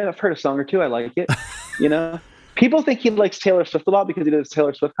this. I've heard a song or two. I like it." You know, people think he likes Taylor Swift a lot because he does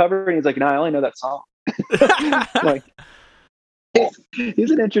Taylor Swift cover, and he's like, "No, I only know that song." Like,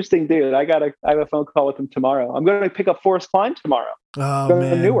 he's an interesting dude. I have a phone call with him tomorrow. I'm going to pick up Forrest Klein tomorrow. Oh going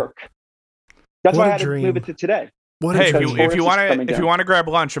man, to Newark. That's what why I a had to dream. move it to today. Hey, if you want to grab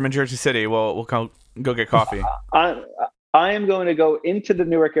lunch, I'm in Jersey City. We'll go get coffee. I am going to go into the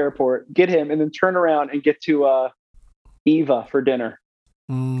Newark airport, get him, and then turn around and get to Eva for dinner.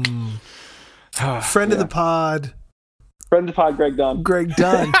 Friend of the pod. Friend of the pod, Greg Dunn. Greg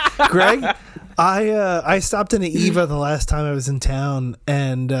Dunn. Greg, I stopped into Eva the last time I was in town,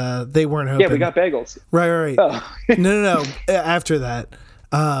 and they weren't open. Yeah, we got bagels. Right. Oh. No. After that,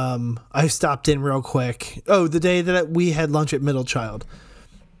 I stopped in real quick. Oh, the day that we had lunch at Middle Child,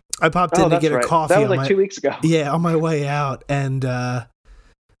 I popped in to get a coffee. That was like 2 weeks ago. Yeah, on my way out, and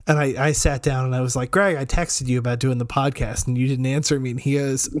I sat down and I was like, Greg, I texted you about doing the podcast, and you didn't answer me. And he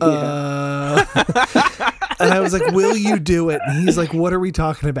goes, And I was like, will you do it? And he's like, what are we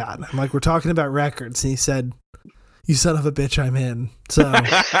talking about? And I'm like, we're talking about records. And he said, you son of a bitch, I'm in. So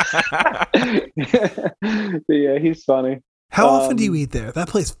yeah, he's funny. How often do you eat there? That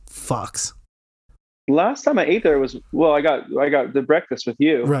place fucks. Last time I ate there was, I got the breakfast with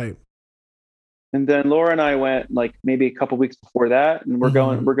you. Right. And then Laura and I went like maybe a couple weeks before that, and we're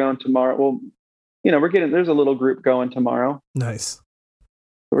going tomorrow. Well, there's a little group going tomorrow. Nice.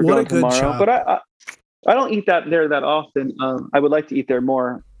 We're going tomorrow. Shop. But I don't eat there that often. I would like to eat there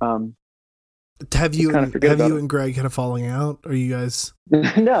more. Have you and Greg had a falling out? Are you guys?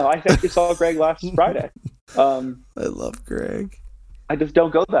 No, I actually saw Greg last Friday. I love Greg. I just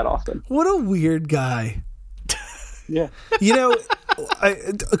don't go that often. What a weird guy. Yeah.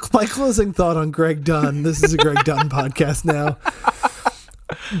 My closing thought on Greg Dunn. This is a Greg Dunn podcast now.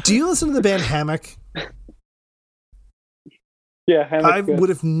 Do you listen to the band Hammock? Yeah, Hammock's I good. would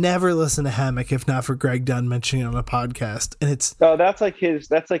have never listened to Hammock if not for Greg Dunn mentioning it on a podcast. And it's that's like his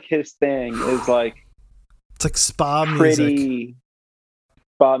thing is like it's like spa pretty music.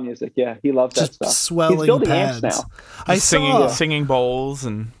 Spa music, yeah. He loves that stuff. Swelling He's building pads. amps now. Singing bowls,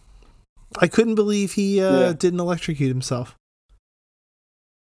 and I couldn't believe he didn't electrocute himself.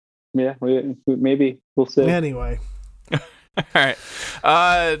 Yeah, maybe we'll see. Anyway. All right.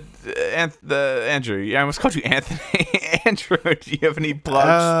 Andrew, I almost called you Anthony. Andrew, do you have any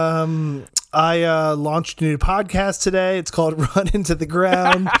plugs? I launched a new podcast today. It's called Run Into the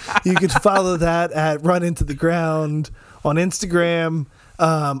Ground. You can follow that at Run Into the Ground on Instagram.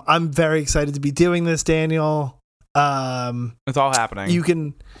 I'm very excited to be doing this, Daniel. It's all happening. You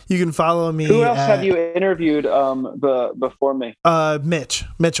can follow me. Who else have you interviewed before me?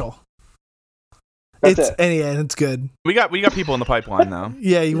 Mitchell. That's it's good. We got people in the pipeline though.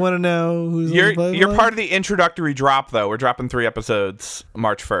 Yeah, you want to know who's you're in the pipeline? part of the introductory drop though. We're dropping 3 episodes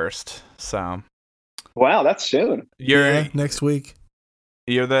March 1st. So wow, that's soon. Next week.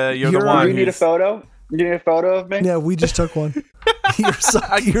 You're the one. You need a photo? You need a photo of me? Yeah, we just took one.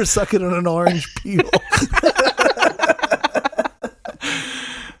 You're sucking on an orange peel.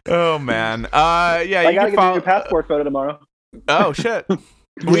 Oh man. I gotta get a new passport photo tomorrow. Oh shit.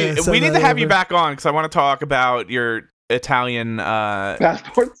 We need to have you back on because I want to talk about your Italian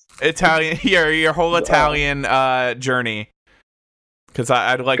passports. Your whole Italian journey. Because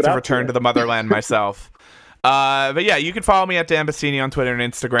I'd like to return to the motherland myself. But yeah, you can follow me at Dan Bassini on Twitter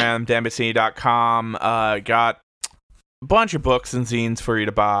and Instagram, danbassini.com. Got a bunch of books and zines for you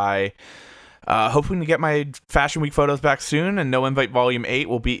to buy. Hoping to get my Fashion Week photos back soon, and No Invite Volume 8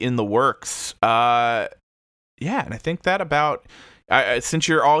 will be in the works. And I think that about... since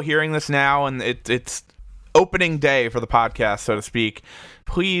you're all hearing this now, and it's opening day for the podcast, so to speak,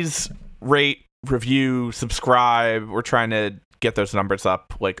 please rate, review, subscribe. We're trying to get those numbers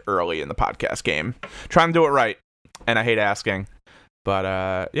up like early in the podcast game. Trying to do it right, and I hate asking.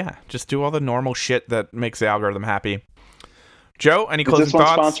 But just do all the normal shit that makes the algorithm happy. Joe, any closing thoughts? Is this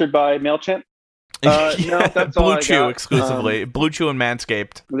one sponsored by MailChimp? No, that's all I got. Blue Chew exclusively. Blue Chew and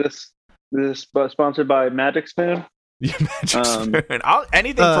Manscaped. This is sponsored by Magic Spoon. Yeah, Magic Spoon.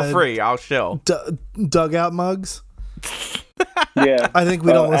 Anything for free, I'll chill. Dugout mugs. Yeah, I think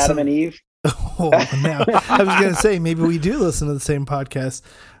we don't listen. Adam and Eve. Oh, now I was gonna say maybe we do listen to the same podcast.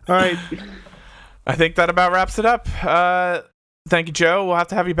 All right, I think that about wraps it up. Thank you, Joe. We'll have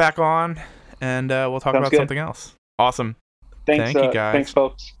to have you back on, and we'll talk about something else. Awesome. Thank you, guys. Thanks,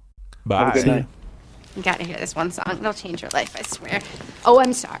 folks. Bye. Have a good night. You gotta hear this one song. It'll change your life, I swear. Oh,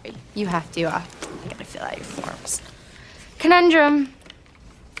 I'm sorry. You have to, you gotta fill out your forms. Conundrum.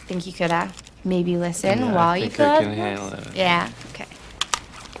 Think you could, maybe listen while you could? I can handle it. Yeah, okay.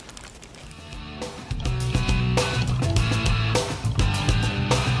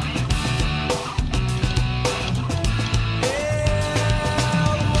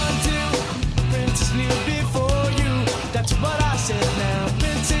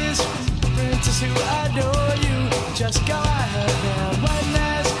 Who adore you, just go ahead now. One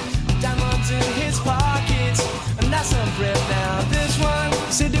last diamonds in his pockets, and that's some bread now. This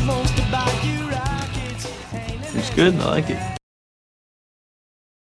one said he wants to buy you rockets. It's good, I like it.